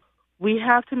 So we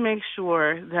have to make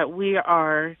sure that we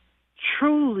are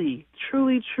truly,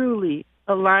 truly, truly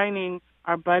aligning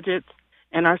our budgets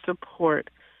and our support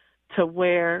to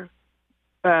where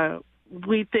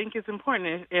we think is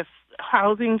important. If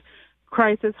housing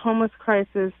crisis, homeless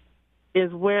crisis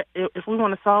is where, if we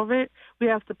want to solve it, we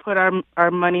have to put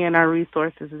our money and our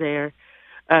resources there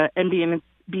and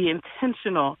be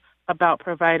intentional about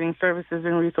providing services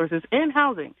and resources and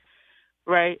housing,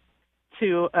 right,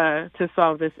 to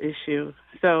solve this issue.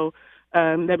 So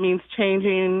that means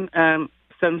changing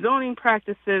some zoning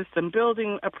practices, some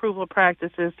building approval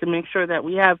practices to make sure that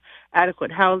we have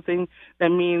adequate housing. That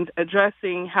means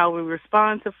addressing how we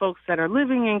respond to folks that are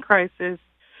living in crisis,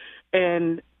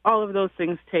 and all of those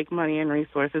things take money and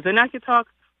resources. And I could talk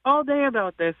all day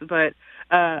about this, but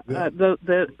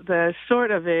the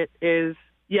short of it is,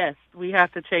 yes, we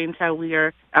have to change how we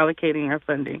are allocating our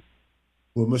funding.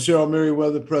 Well, Michelle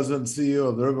Merriweather, President and CEO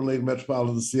of the Urban League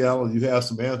Metropolitan of Seattle, you have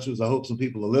some answers. I hope some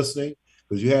people are listening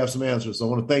because you have some answers. So I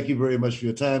want to thank you very much for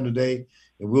your time today,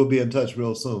 and we'll be in touch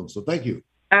real soon. So thank you.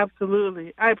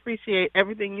 Absolutely. I appreciate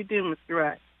everything you do, Mr.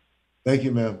 Wright. Thank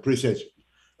you, ma'am. Appreciate you.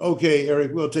 Okay,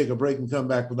 Eric, we'll take a break and come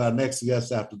back with our next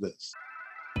guest after this.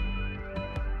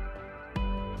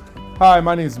 Hi,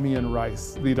 my name is Mian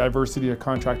Rice, the Diversity and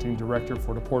Contracting Director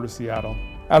for the Port of Seattle.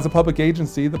 As a public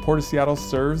agency, the Port of Seattle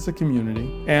serves the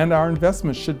community, and our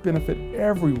investments should benefit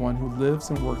everyone who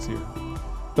lives and works here.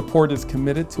 The Port is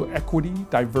committed to equity,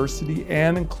 diversity,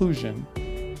 and inclusion,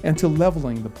 and to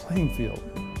leveling the playing field.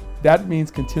 That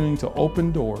means continuing to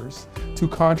open doors to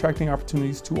contracting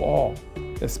opportunities to all,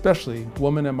 especially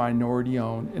women and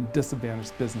minority-owned and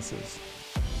disadvantaged businesses.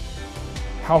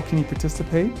 How can you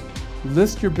participate?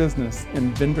 List your business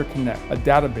in Vendor Connect, a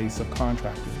database of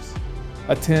contractors.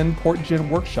 Attend PortGen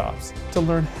workshops to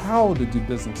learn how to do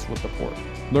business with the Port.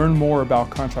 Learn more about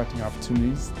contracting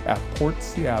opportunities at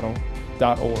portseattle.org.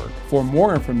 lease.ctacshop.org. For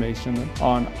more information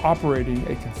on operating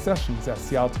a concessions at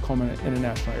Seattle-Tacoma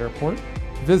International Airport,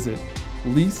 visit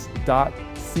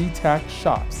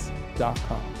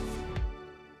lease.ctachshops.com.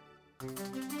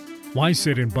 Why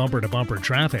sit in bumper-to-bumper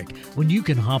traffic when you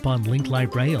can hop on Link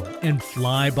Light Rail and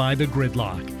fly by the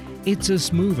gridlock? It's a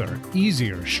smoother,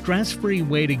 easier, stress-free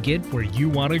way to get where you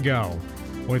want to go.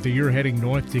 Whether you're heading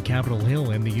north to Capitol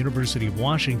Hill and the University of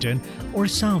Washington or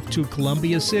south to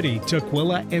Columbia City,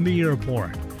 Tukwila, and the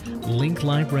airport, Link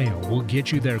Light Rail will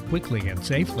get you there quickly and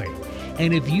safely.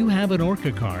 And if you have an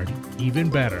ORCA card, even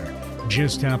better.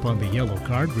 Just tap on the yellow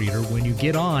card reader when you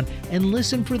get on and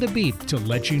listen for the beep to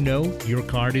let you know your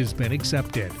card has been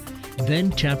accepted. Then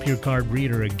tap your card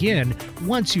reader again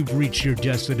once you've reached your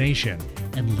destination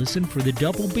and listen for the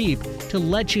double beep to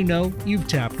let you know you've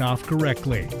tapped off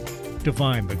correctly. To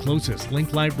find the closest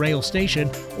Link Light Rail station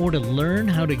or to learn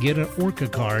how to get an ORCA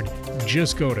card,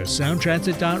 just go to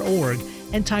soundtransit.org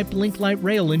and type Link Light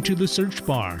Rail into the search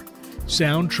bar.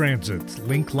 Sound Transit's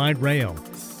Link Light Rail.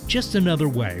 Just another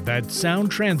way that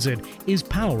Sound Transit is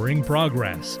powering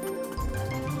progress.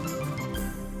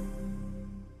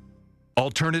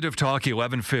 Alternative Talk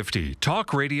 1150.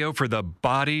 Talk radio for the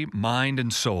body, mind,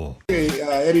 and soul. Hey,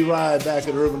 Eddie Rye back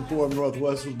at Urban Forum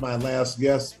Northwest was my last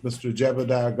guest, Mr.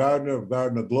 Jebediah Gardner of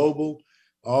Gardner Global.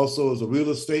 Also is a real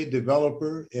estate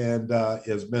developer and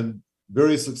has been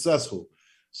very successful.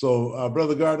 So,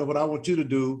 Brother Gardner, what I want you to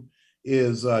do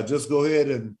is just go ahead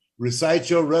and recite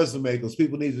your resume because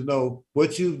people need to know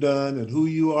what you've done and who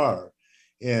you are.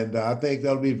 And I think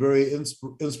that'll be very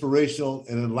inspirational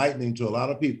and enlightening to a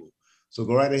lot of people. So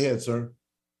go right ahead, sir.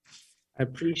 I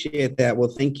appreciate that. Well,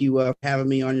 thank you for having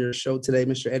me on your show today,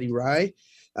 Mr. Eddie Rye.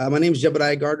 My name is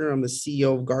Jebediah Gardner. I'm the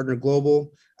CEO of Gardner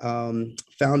Global,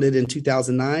 founded in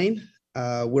 2009.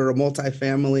 We're a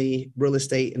multifamily real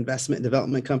estate investment and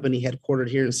development company headquartered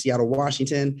here in Seattle,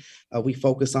 Washington. We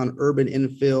focus on urban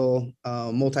infill,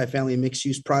 multifamily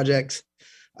mixed-use projects.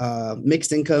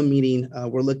 Mixed income, meaning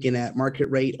we're looking at market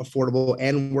rate, affordable,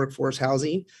 and workforce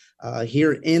housing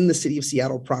here in the city of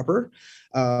Seattle proper.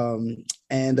 I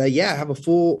have a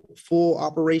full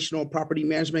operational property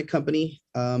management company.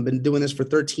 Been doing this for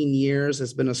 13 years.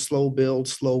 It's been a slow build,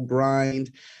 slow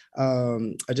grind.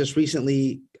 I just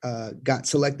recently got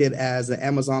selected as the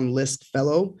Amazon List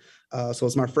Fellow. So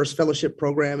it's my first fellowship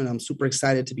program, and I'm super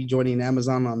excited to be joining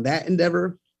Amazon on that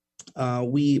endeavor.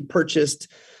 We purchased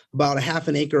about a half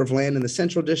an acre of land in the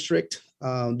Central District,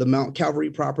 the Mount Calvary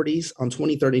properties on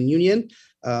 23rd and Union.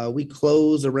 We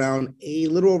closed around a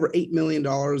little over $8 million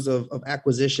of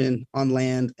acquisition on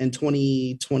land in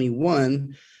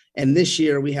 2021. And this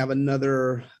year we have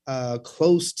another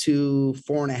close to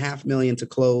 $4.5 million to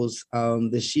close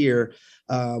this year,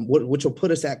 which will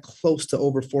put us at close to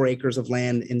over 4 acres of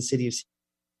land in the city of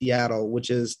Seattle, which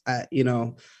is,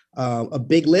 a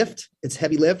big lift. It's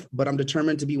heavy lift, but I'm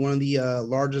determined to be one of the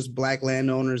largest Black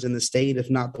landowners in the state, if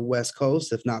not the West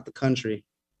Coast, if not the country.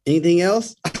 Anything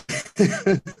else?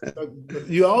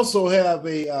 You also have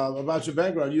about your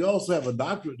background, you also have a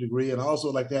doctorate degree, and I also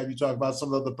like to have you talk about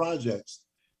some of the projects.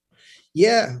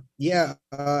 Yeah.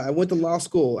 I went to law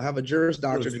school. I have a Juris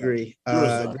Doctor degree.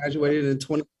 Graduated in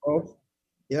 2012.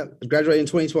 Graduated in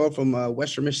 2012 from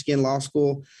Western Michigan Law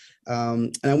School.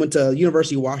 And I went to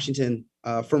University of Washington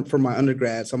for my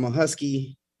undergrad. So I'm a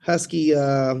Husky,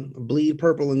 bleed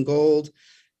purple and gold,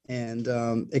 and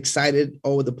excited.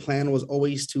 The plan was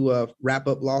always to wrap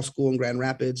up law school in Grand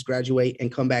Rapids, graduate,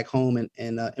 and come back home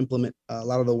and implement a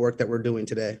lot of the work that we're doing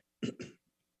today.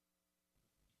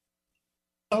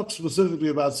 Talk specifically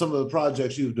about some of the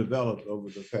projects you've developed over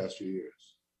the past few years.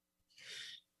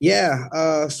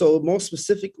 So most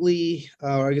specifically,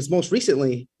 or I guess most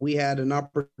recently, we had an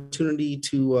opportunity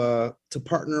to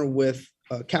partner with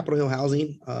Capitol Hill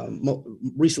Housing,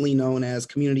 recently known as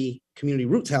Community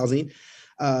Roots Housing,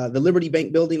 the Liberty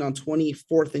Bank building on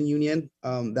 24th and Union.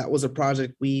 That was a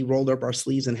project we rolled up our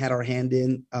sleeves and had our hand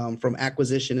in from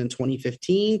acquisition in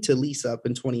 2015 to lease up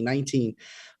in 2019.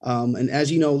 And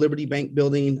as you know, Liberty Bank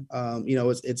building,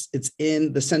 it's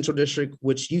in the Central District,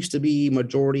 which used to be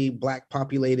majority Black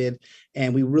populated.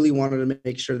 And we really wanted to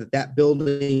make sure that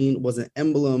building was an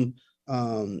emblem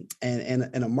and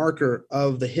a marker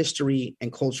of the history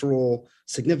and cultural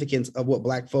significance of what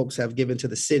Black folks have given to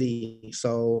the city.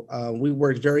 So we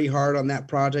worked very hard on that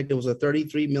project. It was a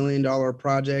 $33 million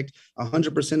project, 100%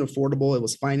 affordable. It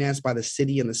was financed by the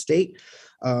city and the state.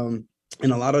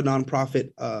 And a lot of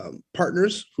nonprofit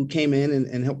partners who came in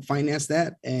and helped finance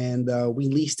that. And we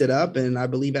leased it up. And I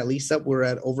believe at lease up, we're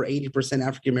at over 80%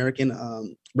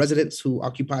 African-American residents who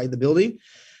occupy the building.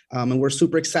 And we're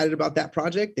super excited about that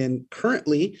project. And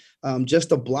currently,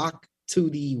 just a block to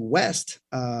the west,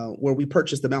 where we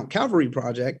purchased the Mount Calvary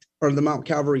project, or the Mount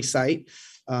Calvary site.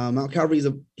 Mount Calvary is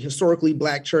a historically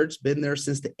Black church, been there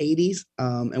since the 80s.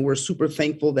 And we're super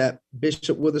thankful that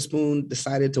Bishop Witherspoon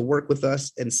decided to work with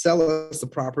us and sell us the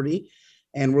property.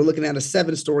 And we're looking at a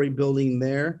 7-story building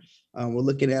there. We're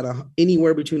looking at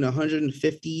anywhere between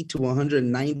 150 to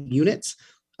 190 units.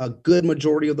 A good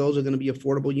majority of those are going to be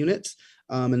affordable units.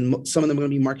 And some of them are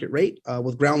going to be market rate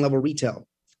with ground level retail.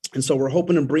 And so we're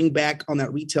hoping to bring back on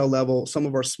that retail level some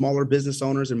of our smaller business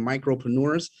owners and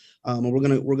micropreneurs. And we're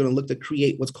gonna look to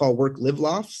create what's called work-live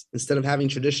lofts. Instead of having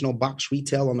traditional box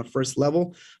retail on the first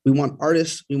level, we want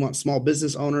artists, we want small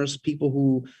business owners, people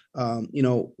who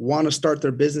want to start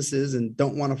their businesses and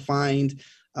don't want to find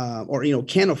or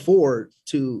can't afford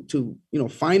to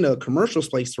find a commercial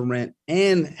space to rent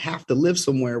and have to live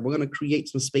somewhere. We're going to create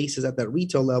some spaces at that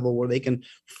retail level where they can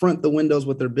front the windows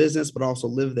with their business, but also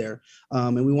live there.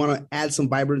 And we want to add some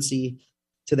vibrancy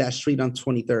to that street on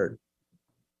 23rd.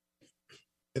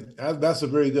 That's a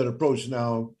very good approach.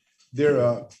 Now,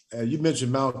 there, you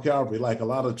mentioned Mount Calvary, like a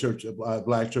lot of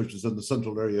Black churches in the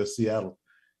central area of Seattle.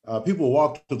 People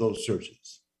walk to those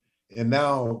churches, and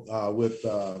now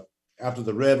after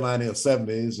the redlining of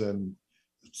 70s and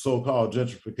so-called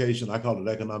gentrification, I call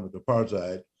it economic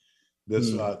apartheid.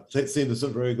 This seems to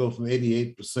simply go from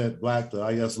 88% Black to,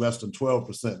 I guess, less than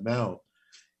 12% now.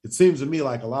 It seems to me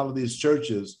like a lot of these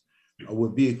churches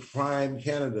would be prime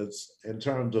candidates in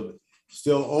terms of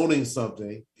still owning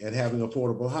something and having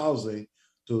affordable housing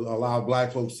to allow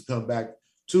Black folks to come back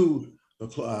to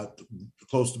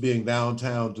close to being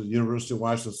downtown, to the University of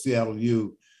Washington, Seattle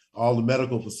U, all the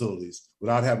medical facilities,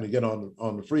 without having to get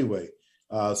on the freeway.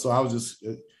 So I was just,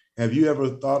 have you ever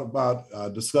thought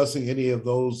about discussing any of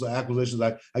those acquisitions?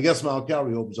 I guess Mount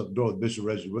Calvary opens up the door with Bishop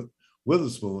Reggie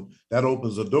Witherspoon. That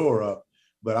opens the door up.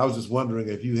 But I was just wondering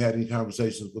if you had any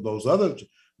conversations with those other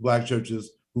Black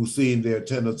churches who've seen their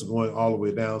attendance going all the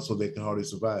way down so they can hardly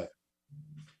survive.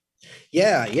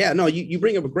 No, you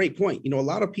bring up a great point. A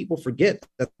lot of people forget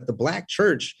that the Black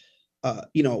church,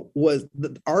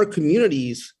 our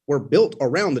communities were built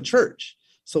around the church.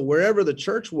 So wherever the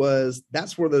church was,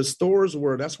 that's where the stores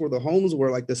were, that's where the homes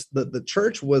were. Like this, the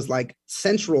church was like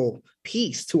central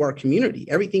piece to our community.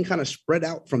 Everything kind of spread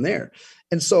out from there.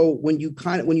 And so when you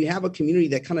have a community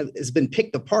that kind of has been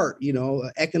picked apart,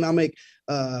 economic,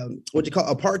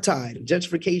 apartheid,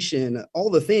 gentrification, all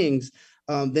the things,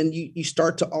 then you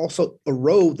start to also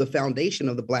erode the foundation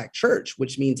of the Black church,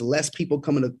 which means less people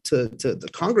coming to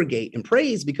congregate and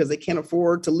praise because they can't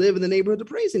afford to live in the neighborhood to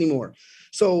praise anymore.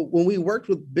 So when we worked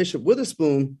with Bishop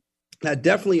Witherspoon, that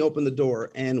definitely opened the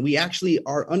door. And we actually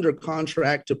are under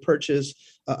contract to purchase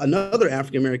another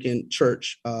African-American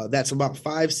church that's about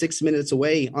 5-6 minutes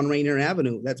away on Rainier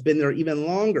Avenue. That's been there even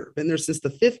longer, been there since the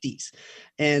 50s.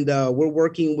 And we're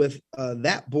working with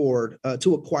that board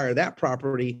to acquire that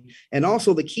property. And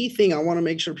also the key thing I want to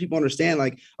make sure people understand,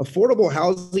 like affordable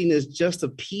housing is just a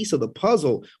piece of the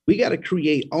puzzle. We got to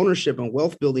create ownership and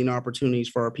wealth building opportunities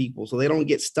for our people so they don't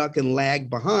get stuck and lag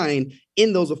behind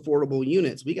in those affordable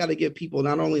units. We got to give people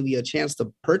not only a chance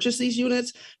to purchase these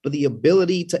units, but the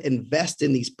ability to invest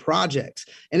in these projects.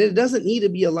 And it doesn't need to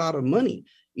be a lot of money.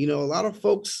 A lot of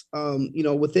folks,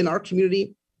 within our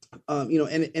community,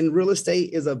 and real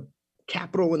estate is a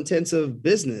capital intensive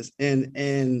business,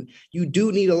 and you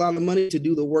do need a lot of money to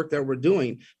do the work that we're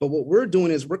doing. But what we're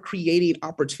doing is we're creating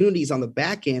opportunities on the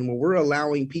back end where we're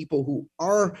allowing people who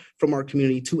are from our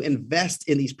community to invest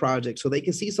in these projects so they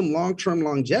can see some long-term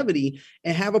longevity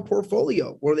and have a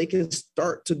portfolio where they can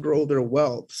start to grow their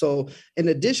wealth. So in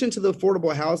addition to the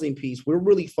affordable housing piece, we're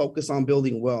really focused on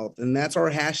building wealth, and that's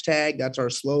our hashtag, that's our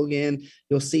slogan.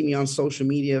 You'll see me on social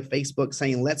media, Facebook,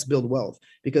 saying let's build wealth,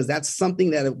 because that's something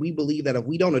that we believe that if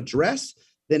we don't address,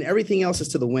 then everything else is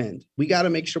to the wind. We got to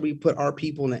make sure we put our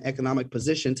people in an economic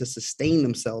position to sustain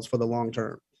themselves for the long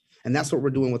term. And that's what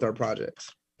we're doing with our projects.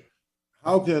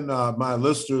 How can my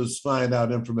listeners find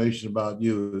out information about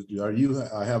you?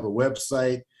 I have a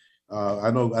website.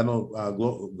 I know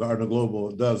Gardner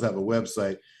Global does have a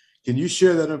website. Can you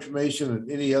share that information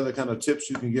and any other kind of tips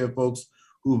you can give folks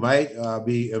who might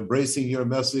be embracing your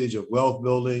message of wealth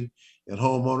building and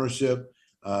home ownership?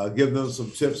 Give them some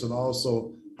tips, and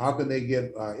also how can they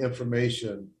get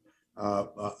information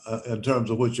in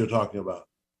terms of what you're talking about?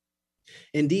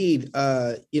 Indeed.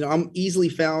 I'm easily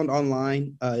found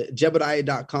online.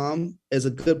 Jebediah.com is a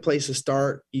good place to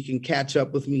start. You can catch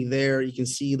up with me there. You can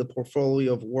see the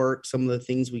portfolio of work, some of the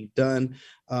things we've done.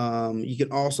 You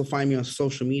can also find me on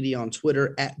social media, on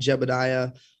Twitter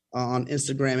 @Jebediah. on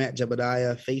Instagram at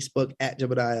Jebediah, Facebook at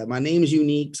Jebediah. My name is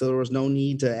unique, so there was no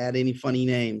need to add any funny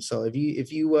names. So if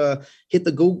you hit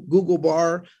the Google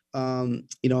bar, I'm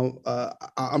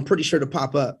pretty sure to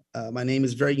pop up. My name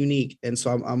is very unique, and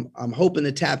so I'm hoping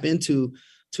to tap into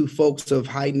folks of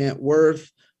high net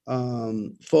worth,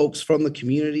 folks from the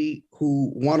community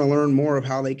who want to learn more of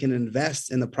how they can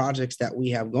invest in the projects that we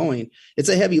have going. It's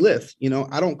a heavy lift.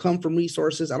 I don't come from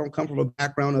resources. I don't come from a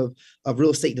background of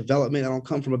real estate development. I don't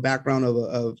come from a background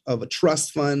of a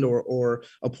trust fund or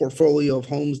a portfolio of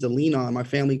homes to lean on. My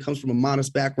family comes from a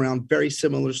modest background, very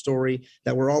similar story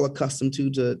that we're all accustomed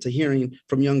to hearing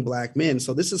from young Black men.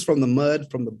 So this is from the mud,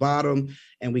 from the bottom,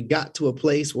 and we got to a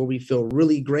place where we feel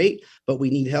really great, but we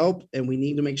need help, and we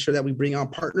need to make sure that we bring on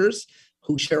partners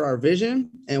who share our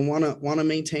vision and want to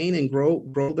maintain and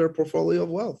grow their portfolio of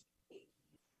wealth.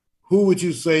 Who would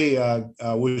you say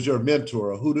was your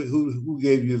mentor? Who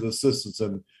gave you the assistance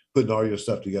in putting all your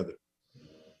stuff together?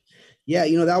 Yeah,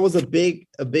 that was a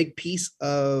big piece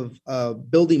of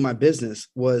building my business,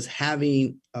 was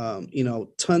having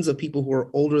tons of people who are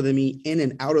older than me in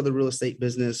and out of the real estate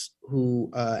business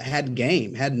who had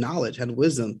game, had knowledge, had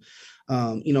wisdom.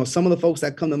 Some of the folks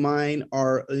that come to mind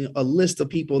are a list of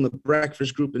people in the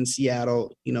Breakfast Group in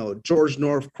Seattle. George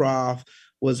Northcroft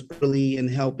was early in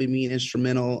helping me and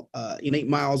instrumental. Nate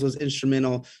Miles was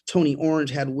instrumental. Tony Orange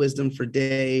had wisdom for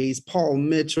days. Paul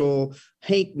Mitchell,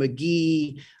 Hank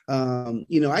McGee.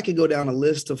 I could go down a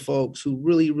list of folks who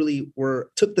really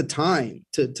took the time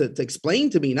to explain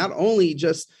to me not only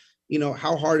just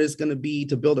how hard it's going to be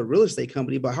to build a real estate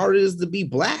company, but how hard it is to be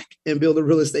Black and build a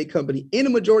real estate company in a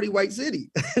majority white city.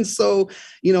 And so,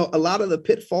 a lot of the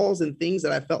pitfalls and things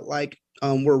that I felt like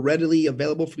were readily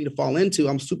available for me to fall into,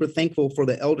 I'm super thankful for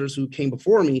the elders who came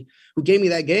before me, who gave me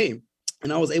that game.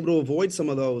 And I was able to avoid some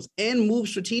of those and move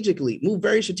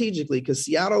very strategically, because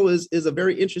Seattle is a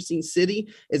very interesting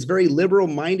city. It's very liberal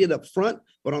minded up front,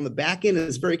 but on the back end,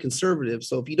 it's very conservative.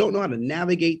 So if you don't know how to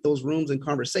navigate those rooms and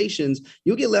conversations,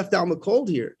 you'll get left out in the cold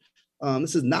here.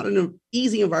 This is not an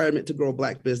easy environment to grow a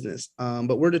Black business,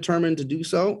 but we're determined to do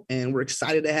so. And we're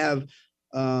excited to have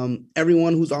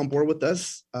everyone who's on board with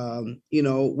us,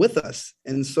 with us.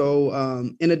 And so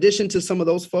in addition to some of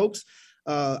those folks,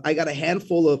 I got a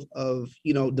handful of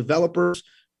developers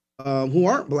who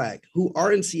aren't Black, who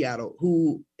are in Seattle,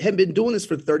 who have been doing this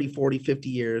for 30, 40, 50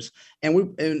 years.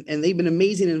 And they've been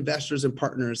amazing investors and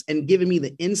partners and giving me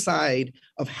the inside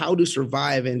of how to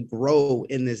survive and grow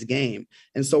in this game.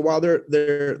 And so while their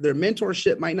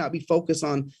mentorship might not be focused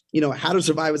on, how to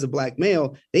survive as a Black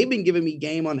male, they've been giving me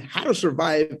game on how to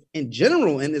survive in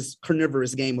general in this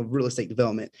carnivorous game of real estate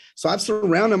development. So I've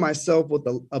surrounded myself with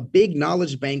a big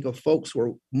knowledge bank of folks who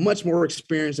are much more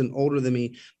experienced and older than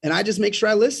me. And I just make sure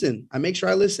I listen.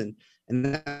 And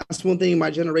that's one thing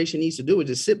my generation needs to do, is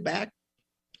just sit back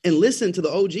and listen to the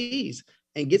OGs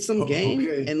and get some game.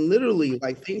 Okay. And literally,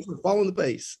 things will fall into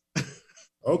place.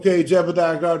 Okay,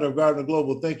 Jebediah Gardner of Gardner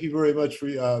Global, thank you very much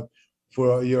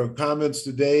for your comments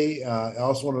today. I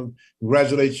also want to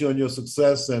congratulate you on your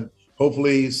success, and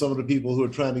hopefully some of the people who are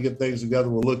trying to get things together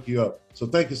will look you up. So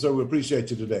thank you, sir. We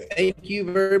appreciate you today. Thank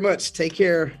you very much. Take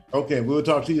care. Okay, we'll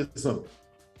talk to you soon.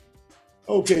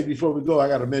 Okay, before we go, I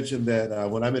got to mention that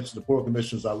when I mentioned the Port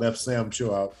Commissioners, I left Sam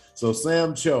Cho out. So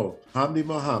Sam Cho, Hamdi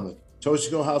Mohammed,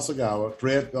 Toshiko Hasagawa,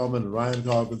 Fred Feldman, and Ryan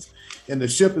Calkins. And the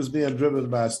ship is being driven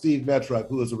by Steve Metrock,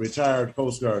 who is a retired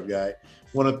Coast Guard guy. I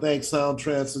want to thank Sound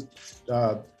Transit,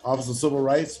 Office of Civil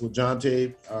Rights with John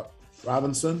T.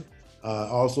 Robinson,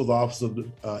 also the Office of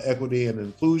Equity and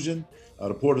Inclusion,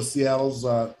 the Port of Seattle's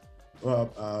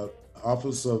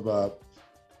Office of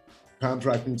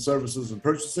Contracting Services and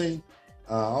Purchasing,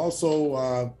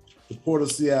 also the Port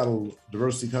of Seattle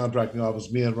Diversity Contracting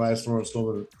Office, me and Rice, Lawrence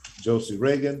Coleman, Josie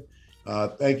Reagan.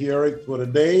 Thank you, Eric, for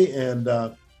today,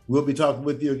 and we'll be talking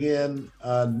with you again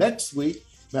next week.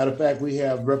 Matter of fact, we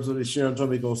have Representative Sharon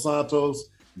Tomiko Santos,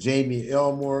 Jamie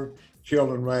Elmore,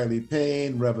 Carolyn Riley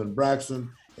Payne, Reverend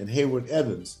Braxton, and Hayward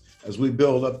Evans as we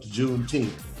build up to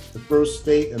Juneteenth, the first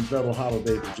state and federal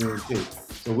holiday for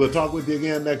Juneteenth. So we'll talk with you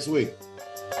again next week.